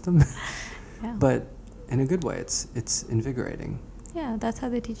to your system. Yeah. But in a good way, it's invigorating. Yeah, that's how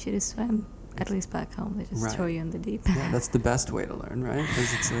they teach you to swim. At least back home, they just throw you in the deep end. Yeah, that's the best way to learn, right?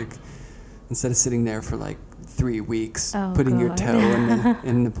 Because it's like, instead of sitting there for like 3 weeks, putting your toe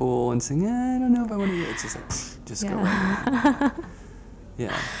in the pool and saying, I don't know if I want to. It's just like, just go right in.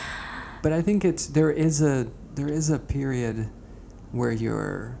 Yeah. But I think there is a period where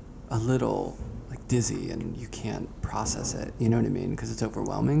you're a little like dizzy and you can't process it. You know what I mean? Because it's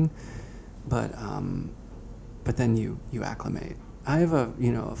overwhelming. But then you acclimate. I have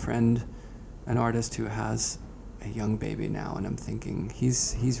a friend, an artist who has a young baby now, and I'm thinking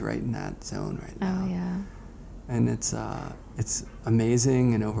he's right in that zone right now. Oh yeah. And it's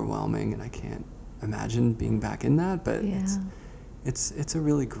amazing and overwhelming, and I can't imagine being back in that, but it's a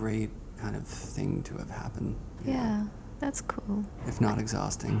really great kind of thing to have happened. Yeah, that's cool. If not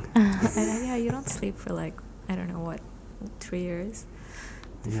exhausting. Yeah, you don't sleep for like, I don't know what, 3 years?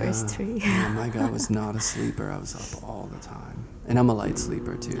 The first 3. Yeah, my guy was not a sleeper. I was up all the time. And I'm a light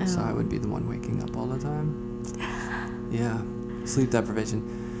sleeper too, so I would be the one waking up all the time. Yeah, sleep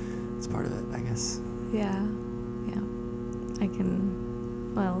deprivation. It's part of it, I guess. Yeah.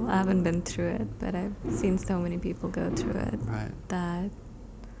 I haven't been through it, but I've seen so many people go through it. Right. That,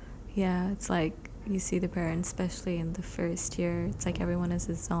 yeah, it's like you see the parents, especially in the first year, it's like everyone is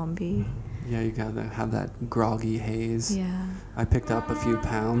a zombie. Yeah, you gotta have that groggy haze. Yeah. I picked up a few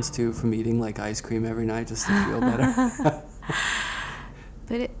pounds too from eating like ice cream every night just to feel better.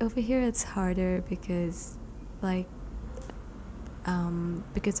 But over here it's harder because, like,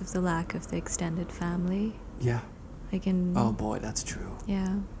 because of the lack of the extended family. Yeah. Like in... Oh boy, that's true.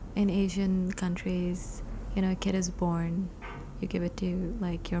 Yeah. In Asian countries, you know, a kid is born, you give it to,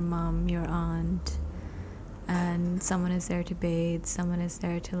 like, your mom, your aunt, and someone is there to bathe, someone is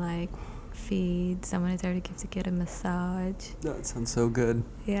there to, like, feed, someone is there to give the kid a massage. That sounds so good.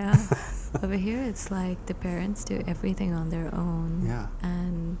 Yeah. Over here, it's like the parents do everything on their own. Yeah.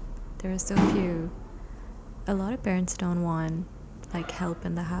 And there are so few. A lot of parents don't want, like, help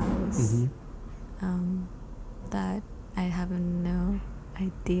in the house. Mm-hmm. That I have no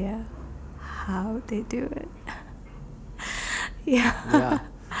idea how they do it. Yeah.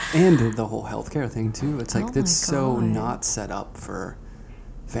 And the whole healthcare thing too. It's like it's so God. not set up for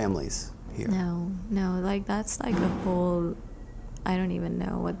families here. No, like that's like a whole, I don't even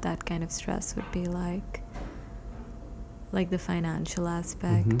know what that kind of stress would be like. Like the financial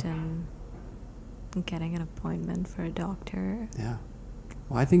aspect and getting an appointment for a doctor. Yeah.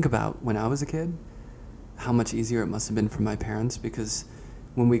 Well, I think about when I was a kid, how much easier it must have been for my parents, because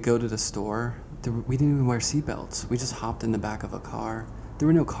when we go to the store, we didn't even wear seatbelts. We just hopped in the back of a car. There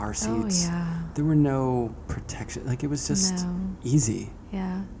were no car seats. Oh, yeah. There were no protection. Like, it was just easy.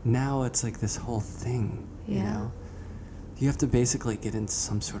 Yeah. Now it's like this whole thing, you know? You have to basically get into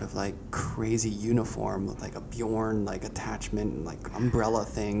some sort of, like, crazy uniform with, like, a Bjorn, like, attachment and, like, umbrella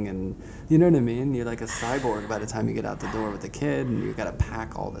thing. And, you know what I mean? You're like a cyborg by the time you get out the door with the kid, and you got to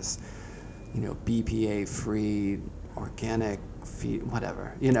pack all this, you know, BPA-free, organic feed,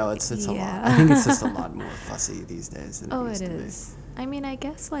 whatever. You know, it's a lot. I think it's just a lot more fussy these days than it used to be. It is. I mean, I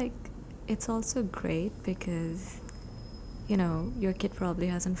guess, like, it's also great because, you know, your kid probably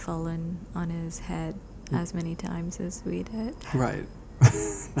hasn't fallen on his head as many times as we did. Right.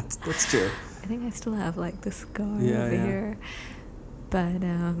 That's true. I think I still have, like, the scar over here. But,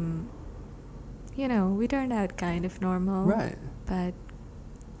 you know, we turned out kind of normal. Right. But,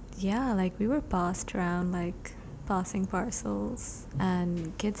 yeah, like, we were passed around, like, passing parcels.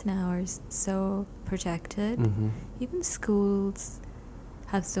 And kids now are so protected. Even schools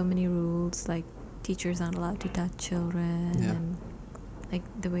have so many rules, like, teachers aren't allowed to touch children. And, like,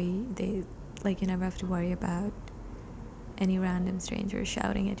 the way they... Like, you never have to worry about any random stranger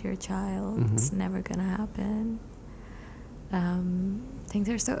shouting at your child. It's never gonna happen. Things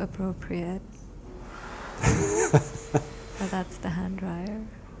are so appropriate. But that's the hand dryer.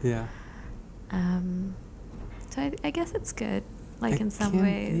 Yeah. So I guess it's good, like, in some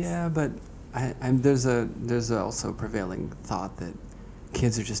ways. Yeah, but there's also prevailing thought that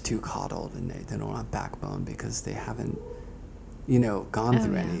kids are just too coddled and they don't have backbone because they haven't, you know, gone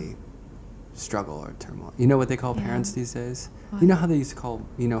through any struggle or turmoil. You know what they call parents these days? What? You know how they used to call,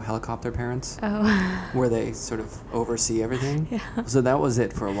 you know, helicopter parents? Oh. Where they sort of oversee everything? Yeah. So that was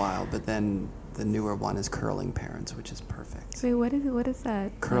it for a while, but then the newer one is curling parents, which is perfect. Wait, what is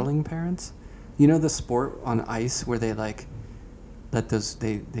that? Curling parents? You know the sport on ice where they, like, let those,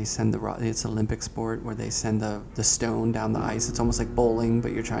 they send the, it's an Olympic sport where they send the stone down the ice. It's almost like bowling,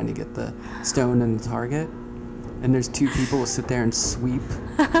 but you're trying to get the stone in the target. And there's two people who sit there and sweep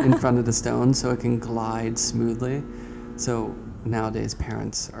in front of the stone so it can glide smoothly. So nowadays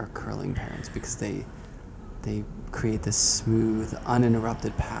parents are curling parents because they create this smooth,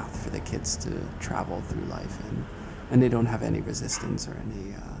 uninterrupted path for the kids to travel through life in. And they don't have any resistance or any,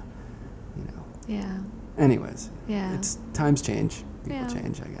 you know. Yeah. Anyways. Yeah. It's times change. People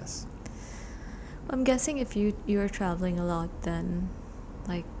change, I guess. Well, I'm guessing if you're traveling a lot, then,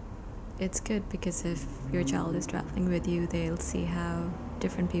 like, it's good because if your child is traveling with you, they'll see how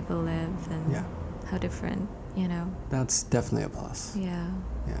different people live and how different, you know. That's definitely a plus. Yeah.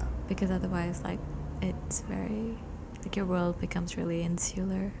 Yeah. Because otherwise, like, it's very, like, your world becomes really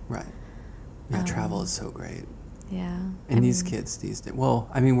insular. Right. Yeah, travel is so great. Yeah. And these kids these days, well,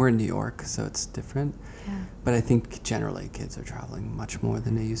 I mean, we're in New York, so it's different. Yeah. But I think generally kids are traveling much more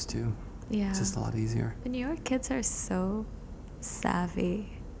than they used to. Yeah. It's just a lot easier. The New York kids are so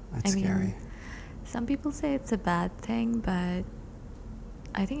savvy. That's scary. Some people say it's a bad thing, but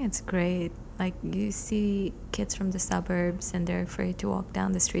I think it's great. Like, you see kids from the suburbs and they're afraid to walk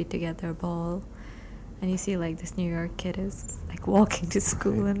down the street to get their ball. And you see, like, this New York kid is, like, walking to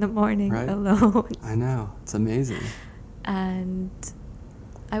school in the morning alone. I know. It's amazing. And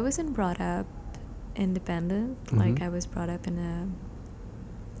I wasn't brought up independent. Mm-hmm. Like, I was brought up in a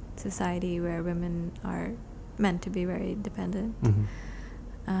society where women are meant to be very independent.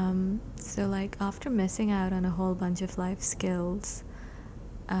 Mm-hmm. So, like, after missing out on a whole bunch of life skills,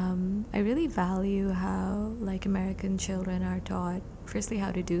 I really value how, like, American children are taught, firstly,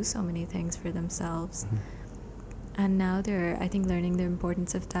 how to do so many things for themselves. Mm-hmm. And now they're, I think, learning the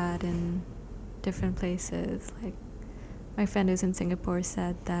importance of that in different places. Like, my friend who's in Singapore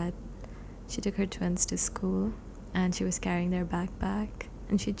said that she took her twins to school and she was carrying their backpack,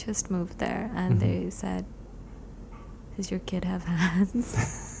 and she just moved there, and Mm-hmm. they said, "Does your kid have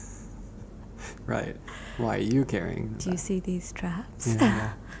hands?" Right. Why are you carrying Do you see these straps?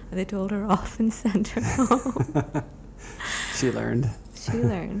 Yeah. And they told her off and sent her home. She learned. She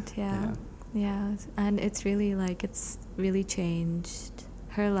learned, yeah. Yeah. And it's really, like, it's really changed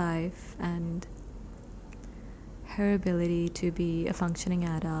her life and her ability to be a functioning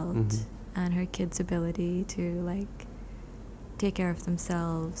adult, Mm-hmm. and her kids' ability to, like, take care of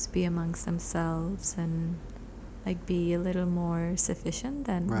themselves, be amongst themselves, and, like, be a little more sufficient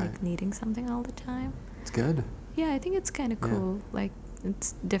than like needing something all the time. It's good. Yeah, I think it's kind of cool. Like,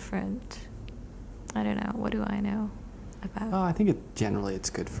 it's different. I don't know. What do I know about? Oh, I think generally it's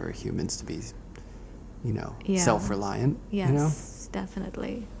good for humans to be, Yeah. self-reliant. Yes,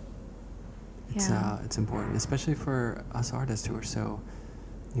 definitely. It's important, especially for us artists who are so,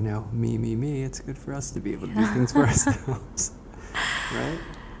 me. It's good for us to be able to do things for ourselves, right?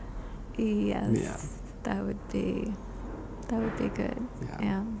 Yes. Yeah. That would be good.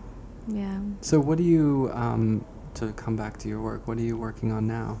 Yeah. Yeah. So what do you, to come back to your work, what are you working on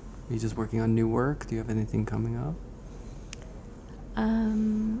now? Are you just working on new work? Do you have anything coming up?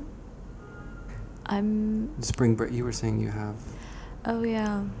 Spring break, you were saying you have... Oh,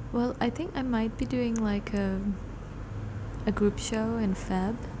 yeah. Well, I think I might be doing, like, a group show in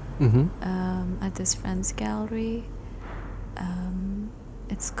Feb at this friend's gallery.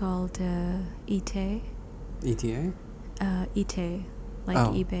 It's called ETA. ETA? ETA, like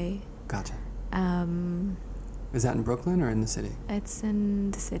eBay. Gotcha. Is that in Brooklyn or in the city? It's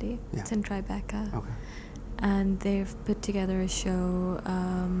in the city. Yeah. It's in Tribeca. Okay. And they've put together a show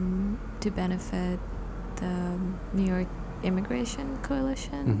to benefit the New York Immigration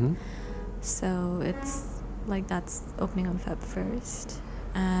Coalition. Mm-hmm. So it's like that's opening on Feb 1st.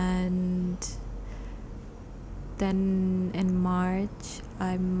 And then in March,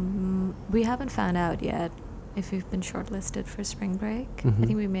 we haven't found out yet if we've been shortlisted for spring break. Mm-hmm. I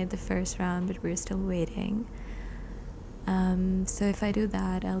think we made the first round, but we're still waiting. So if I do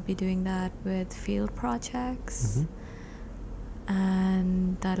that, I'll be doing that with field projects. Mm-hmm.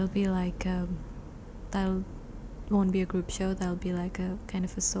 And that'll be like that'll won't be a group show, that'll be like a kind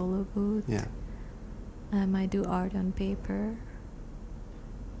of a solo booth. Yeah. I might do art on paper.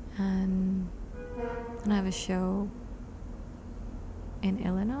 And I have a show in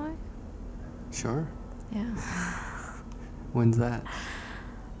Illinois. Sure. Yeah. When's that?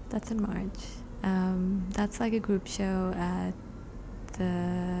 That's in March. That's like a group show at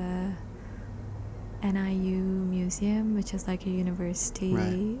the NIU Museum, which is like a university.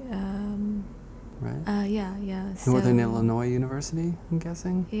 Right. Right. Yeah. Northern Illinois University, I'm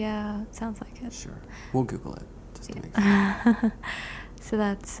guessing? Yeah, sounds like it. Sure. We'll Google it, just to make sure. So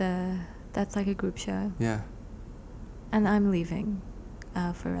that's like a group show. Yeah. And I'm leaving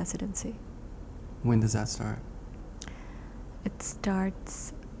for residency. When does that start? It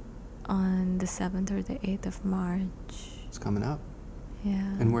starts on the 7th or the 8th of March. It's coming up.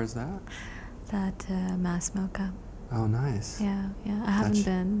 Yeah. And where's that? It's at Mass Mocha. Oh, nice. Yeah. I haven't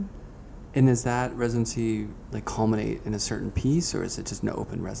been. And is that residency like culminate in a certain piece, or is it just an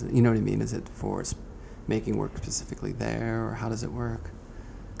open residency? You know what I mean? Is it for making work specifically there, or how does it work?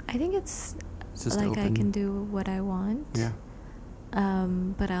 I think it's just like open. I can do what I want. Yeah.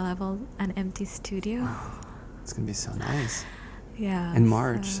 But I'll have an empty studio. It's gonna be so nice. Yeah. In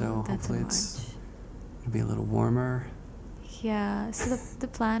March, so hopefully March. it's gonna be a little warmer. Yeah. So the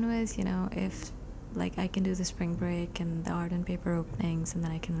plan was, if like I can do the spring break and the art and paper openings, and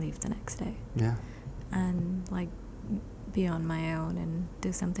then I can leave the next day. Yeah. And like be on my own and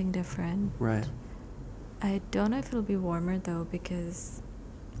do something different. Right. I don't know if it'll be warmer though, because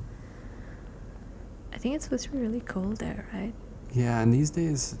I think it's supposed to be really cold there, right? Yeah, and these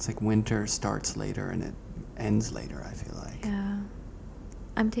days it's like winter starts later and it ends later, I feel like. Yeah.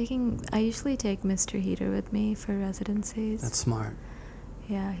 I usually take Mr. Heater with me for residencies. That's smart.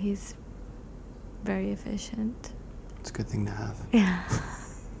 Yeah, he's very efficient. It's a good thing to have. Yeah.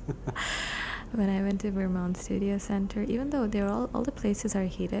 When I went to Vermont Studio Center, even though all the places are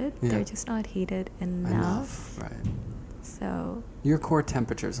heated, they're just not heated enough. Right. So your core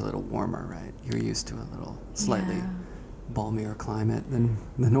temperature is a little warmer, right? You're used to a little slightly balmier climate than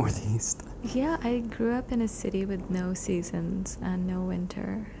the Northeast. Yeah, I grew up in a city with no seasons and no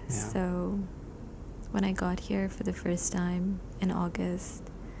winter. Yeah. So when I got here for the first time in August,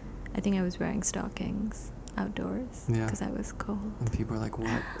 I think I was wearing stockings outdoors because I was cold. And people are like,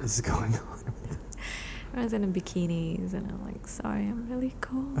 what is going on? I was in bikinis and I'm like, sorry, I'm really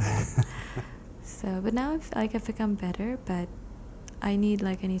cold. So, but now I've become better, but I need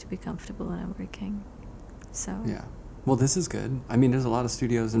to be comfortable when I'm working. So yeah. Well, this is good. I mean, there's a lot of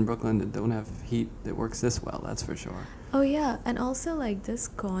studios in Brooklyn that don't have heat that works this well, that's for sure. Oh yeah, and also this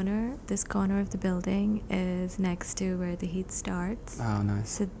corner of the building is next to where the heat starts. Oh, nice.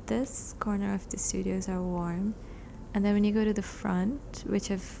 So this corner of the studios are warm, and then when you go to the front, which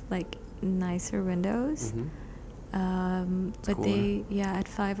have nicer windows, but cooler. at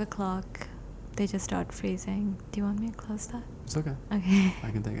 5 o'clock they just start freezing. Do you want me to close that? It's okay. Okay.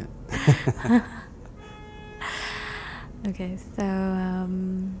 I can take it. Okay, so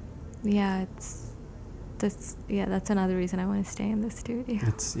that's another reason I want to stay in the studio.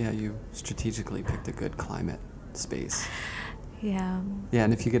 You strategically picked a good climate space. Yeah. Yeah,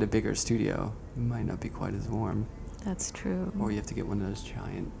 and if you get a bigger studio, it might not be quite as warm. That's true. Or you have to get one of those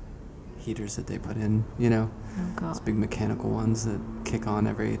giant heaters that they put in, Oh, God. Those big mechanical ones that kick on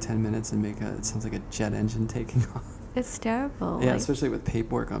every 10 minutes and it sounds like a jet engine taking off. It's terrible. Yeah, especially with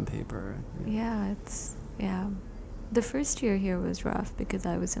paperwork on paper. Yeah, The first year here was rough because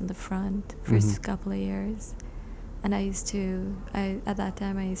I was in the front first couple of years, and at that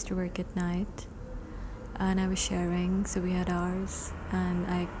time I used to work at night, and I was sharing, so we had ours, and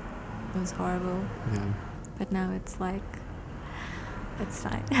it was horrible. Yeah. But now it's fine.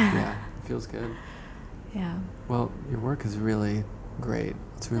 Yeah, it feels good. Yeah. Well, your work is really great.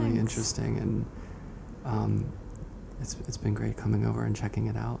 It's really interesting, and it's been great coming over and checking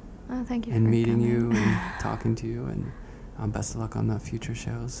it out. Oh, thank you. And for meeting coming. you and talking to you, and best of luck on the future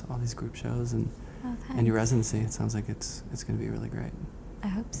shows, all these group shows, and your residency. It sounds like it's going to be really great. I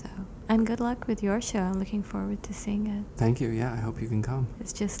hope so. And good luck with your show. I'm looking forward to seeing it. Thank you. Yeah, I hope you can come.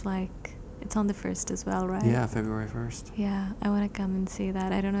 It's just it's on the 1st as well, right? Yeah, February 1st. Yeah, I want to come and see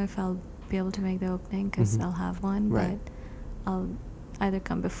that. I don't know if I'll be able to make the opening because I'll have one, right. But I'll either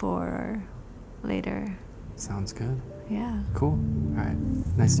come before or later. Sounds good. Yeah. Cool. All right.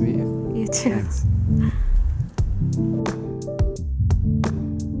 Nice to meet you. You too. Thanks.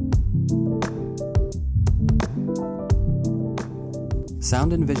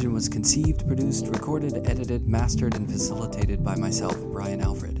 Sound and Vision was conceived, produced, recorded, edited, mastered, and facilitated by myself, Brian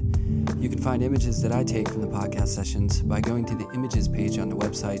Alfred. You can find images that I take from the podcast sessions by going to the images page on the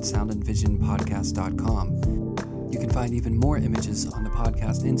website soundandvisionpodcast.com. You can find even more images on the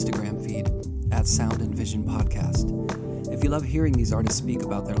podcast Instagram feed at Sound and Vision Podcast. If you love hearing these artists speak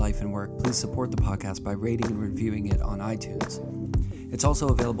about their life and work, please support the podcast by rating and reviewing it on iTunes. It's also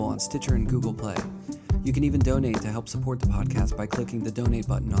available on Stitcher and Google Play. You can even donate to help support the podcast by clicking the donate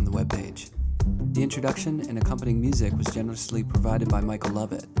button on the webpage. The introduction and accompanying music was generously provided by Michael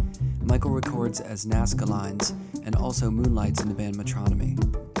Lovett. Michael records as Nazca Lines and also moonlights in the band Metronomy.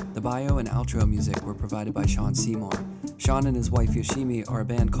 The bio and outro music were provided by Sean Seymour. Sean and his wife Yoshimi are a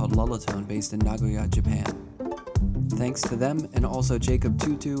band called Lullitone based in Nagoya, Japan. Thanks to them, and also Jacob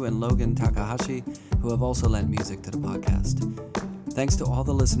Tutu and Logan Takahashi, who have also lent music to the podcast. Thanks to all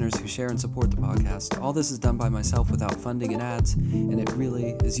the listeners who share and support the podcast. All this is done by myself without funding and ads, and it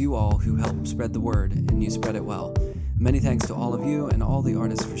really is you all who help spread the word, and you spread it well. Many thanks to all of you and all the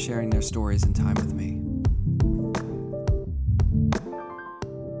artists for sharing their stories and time with me.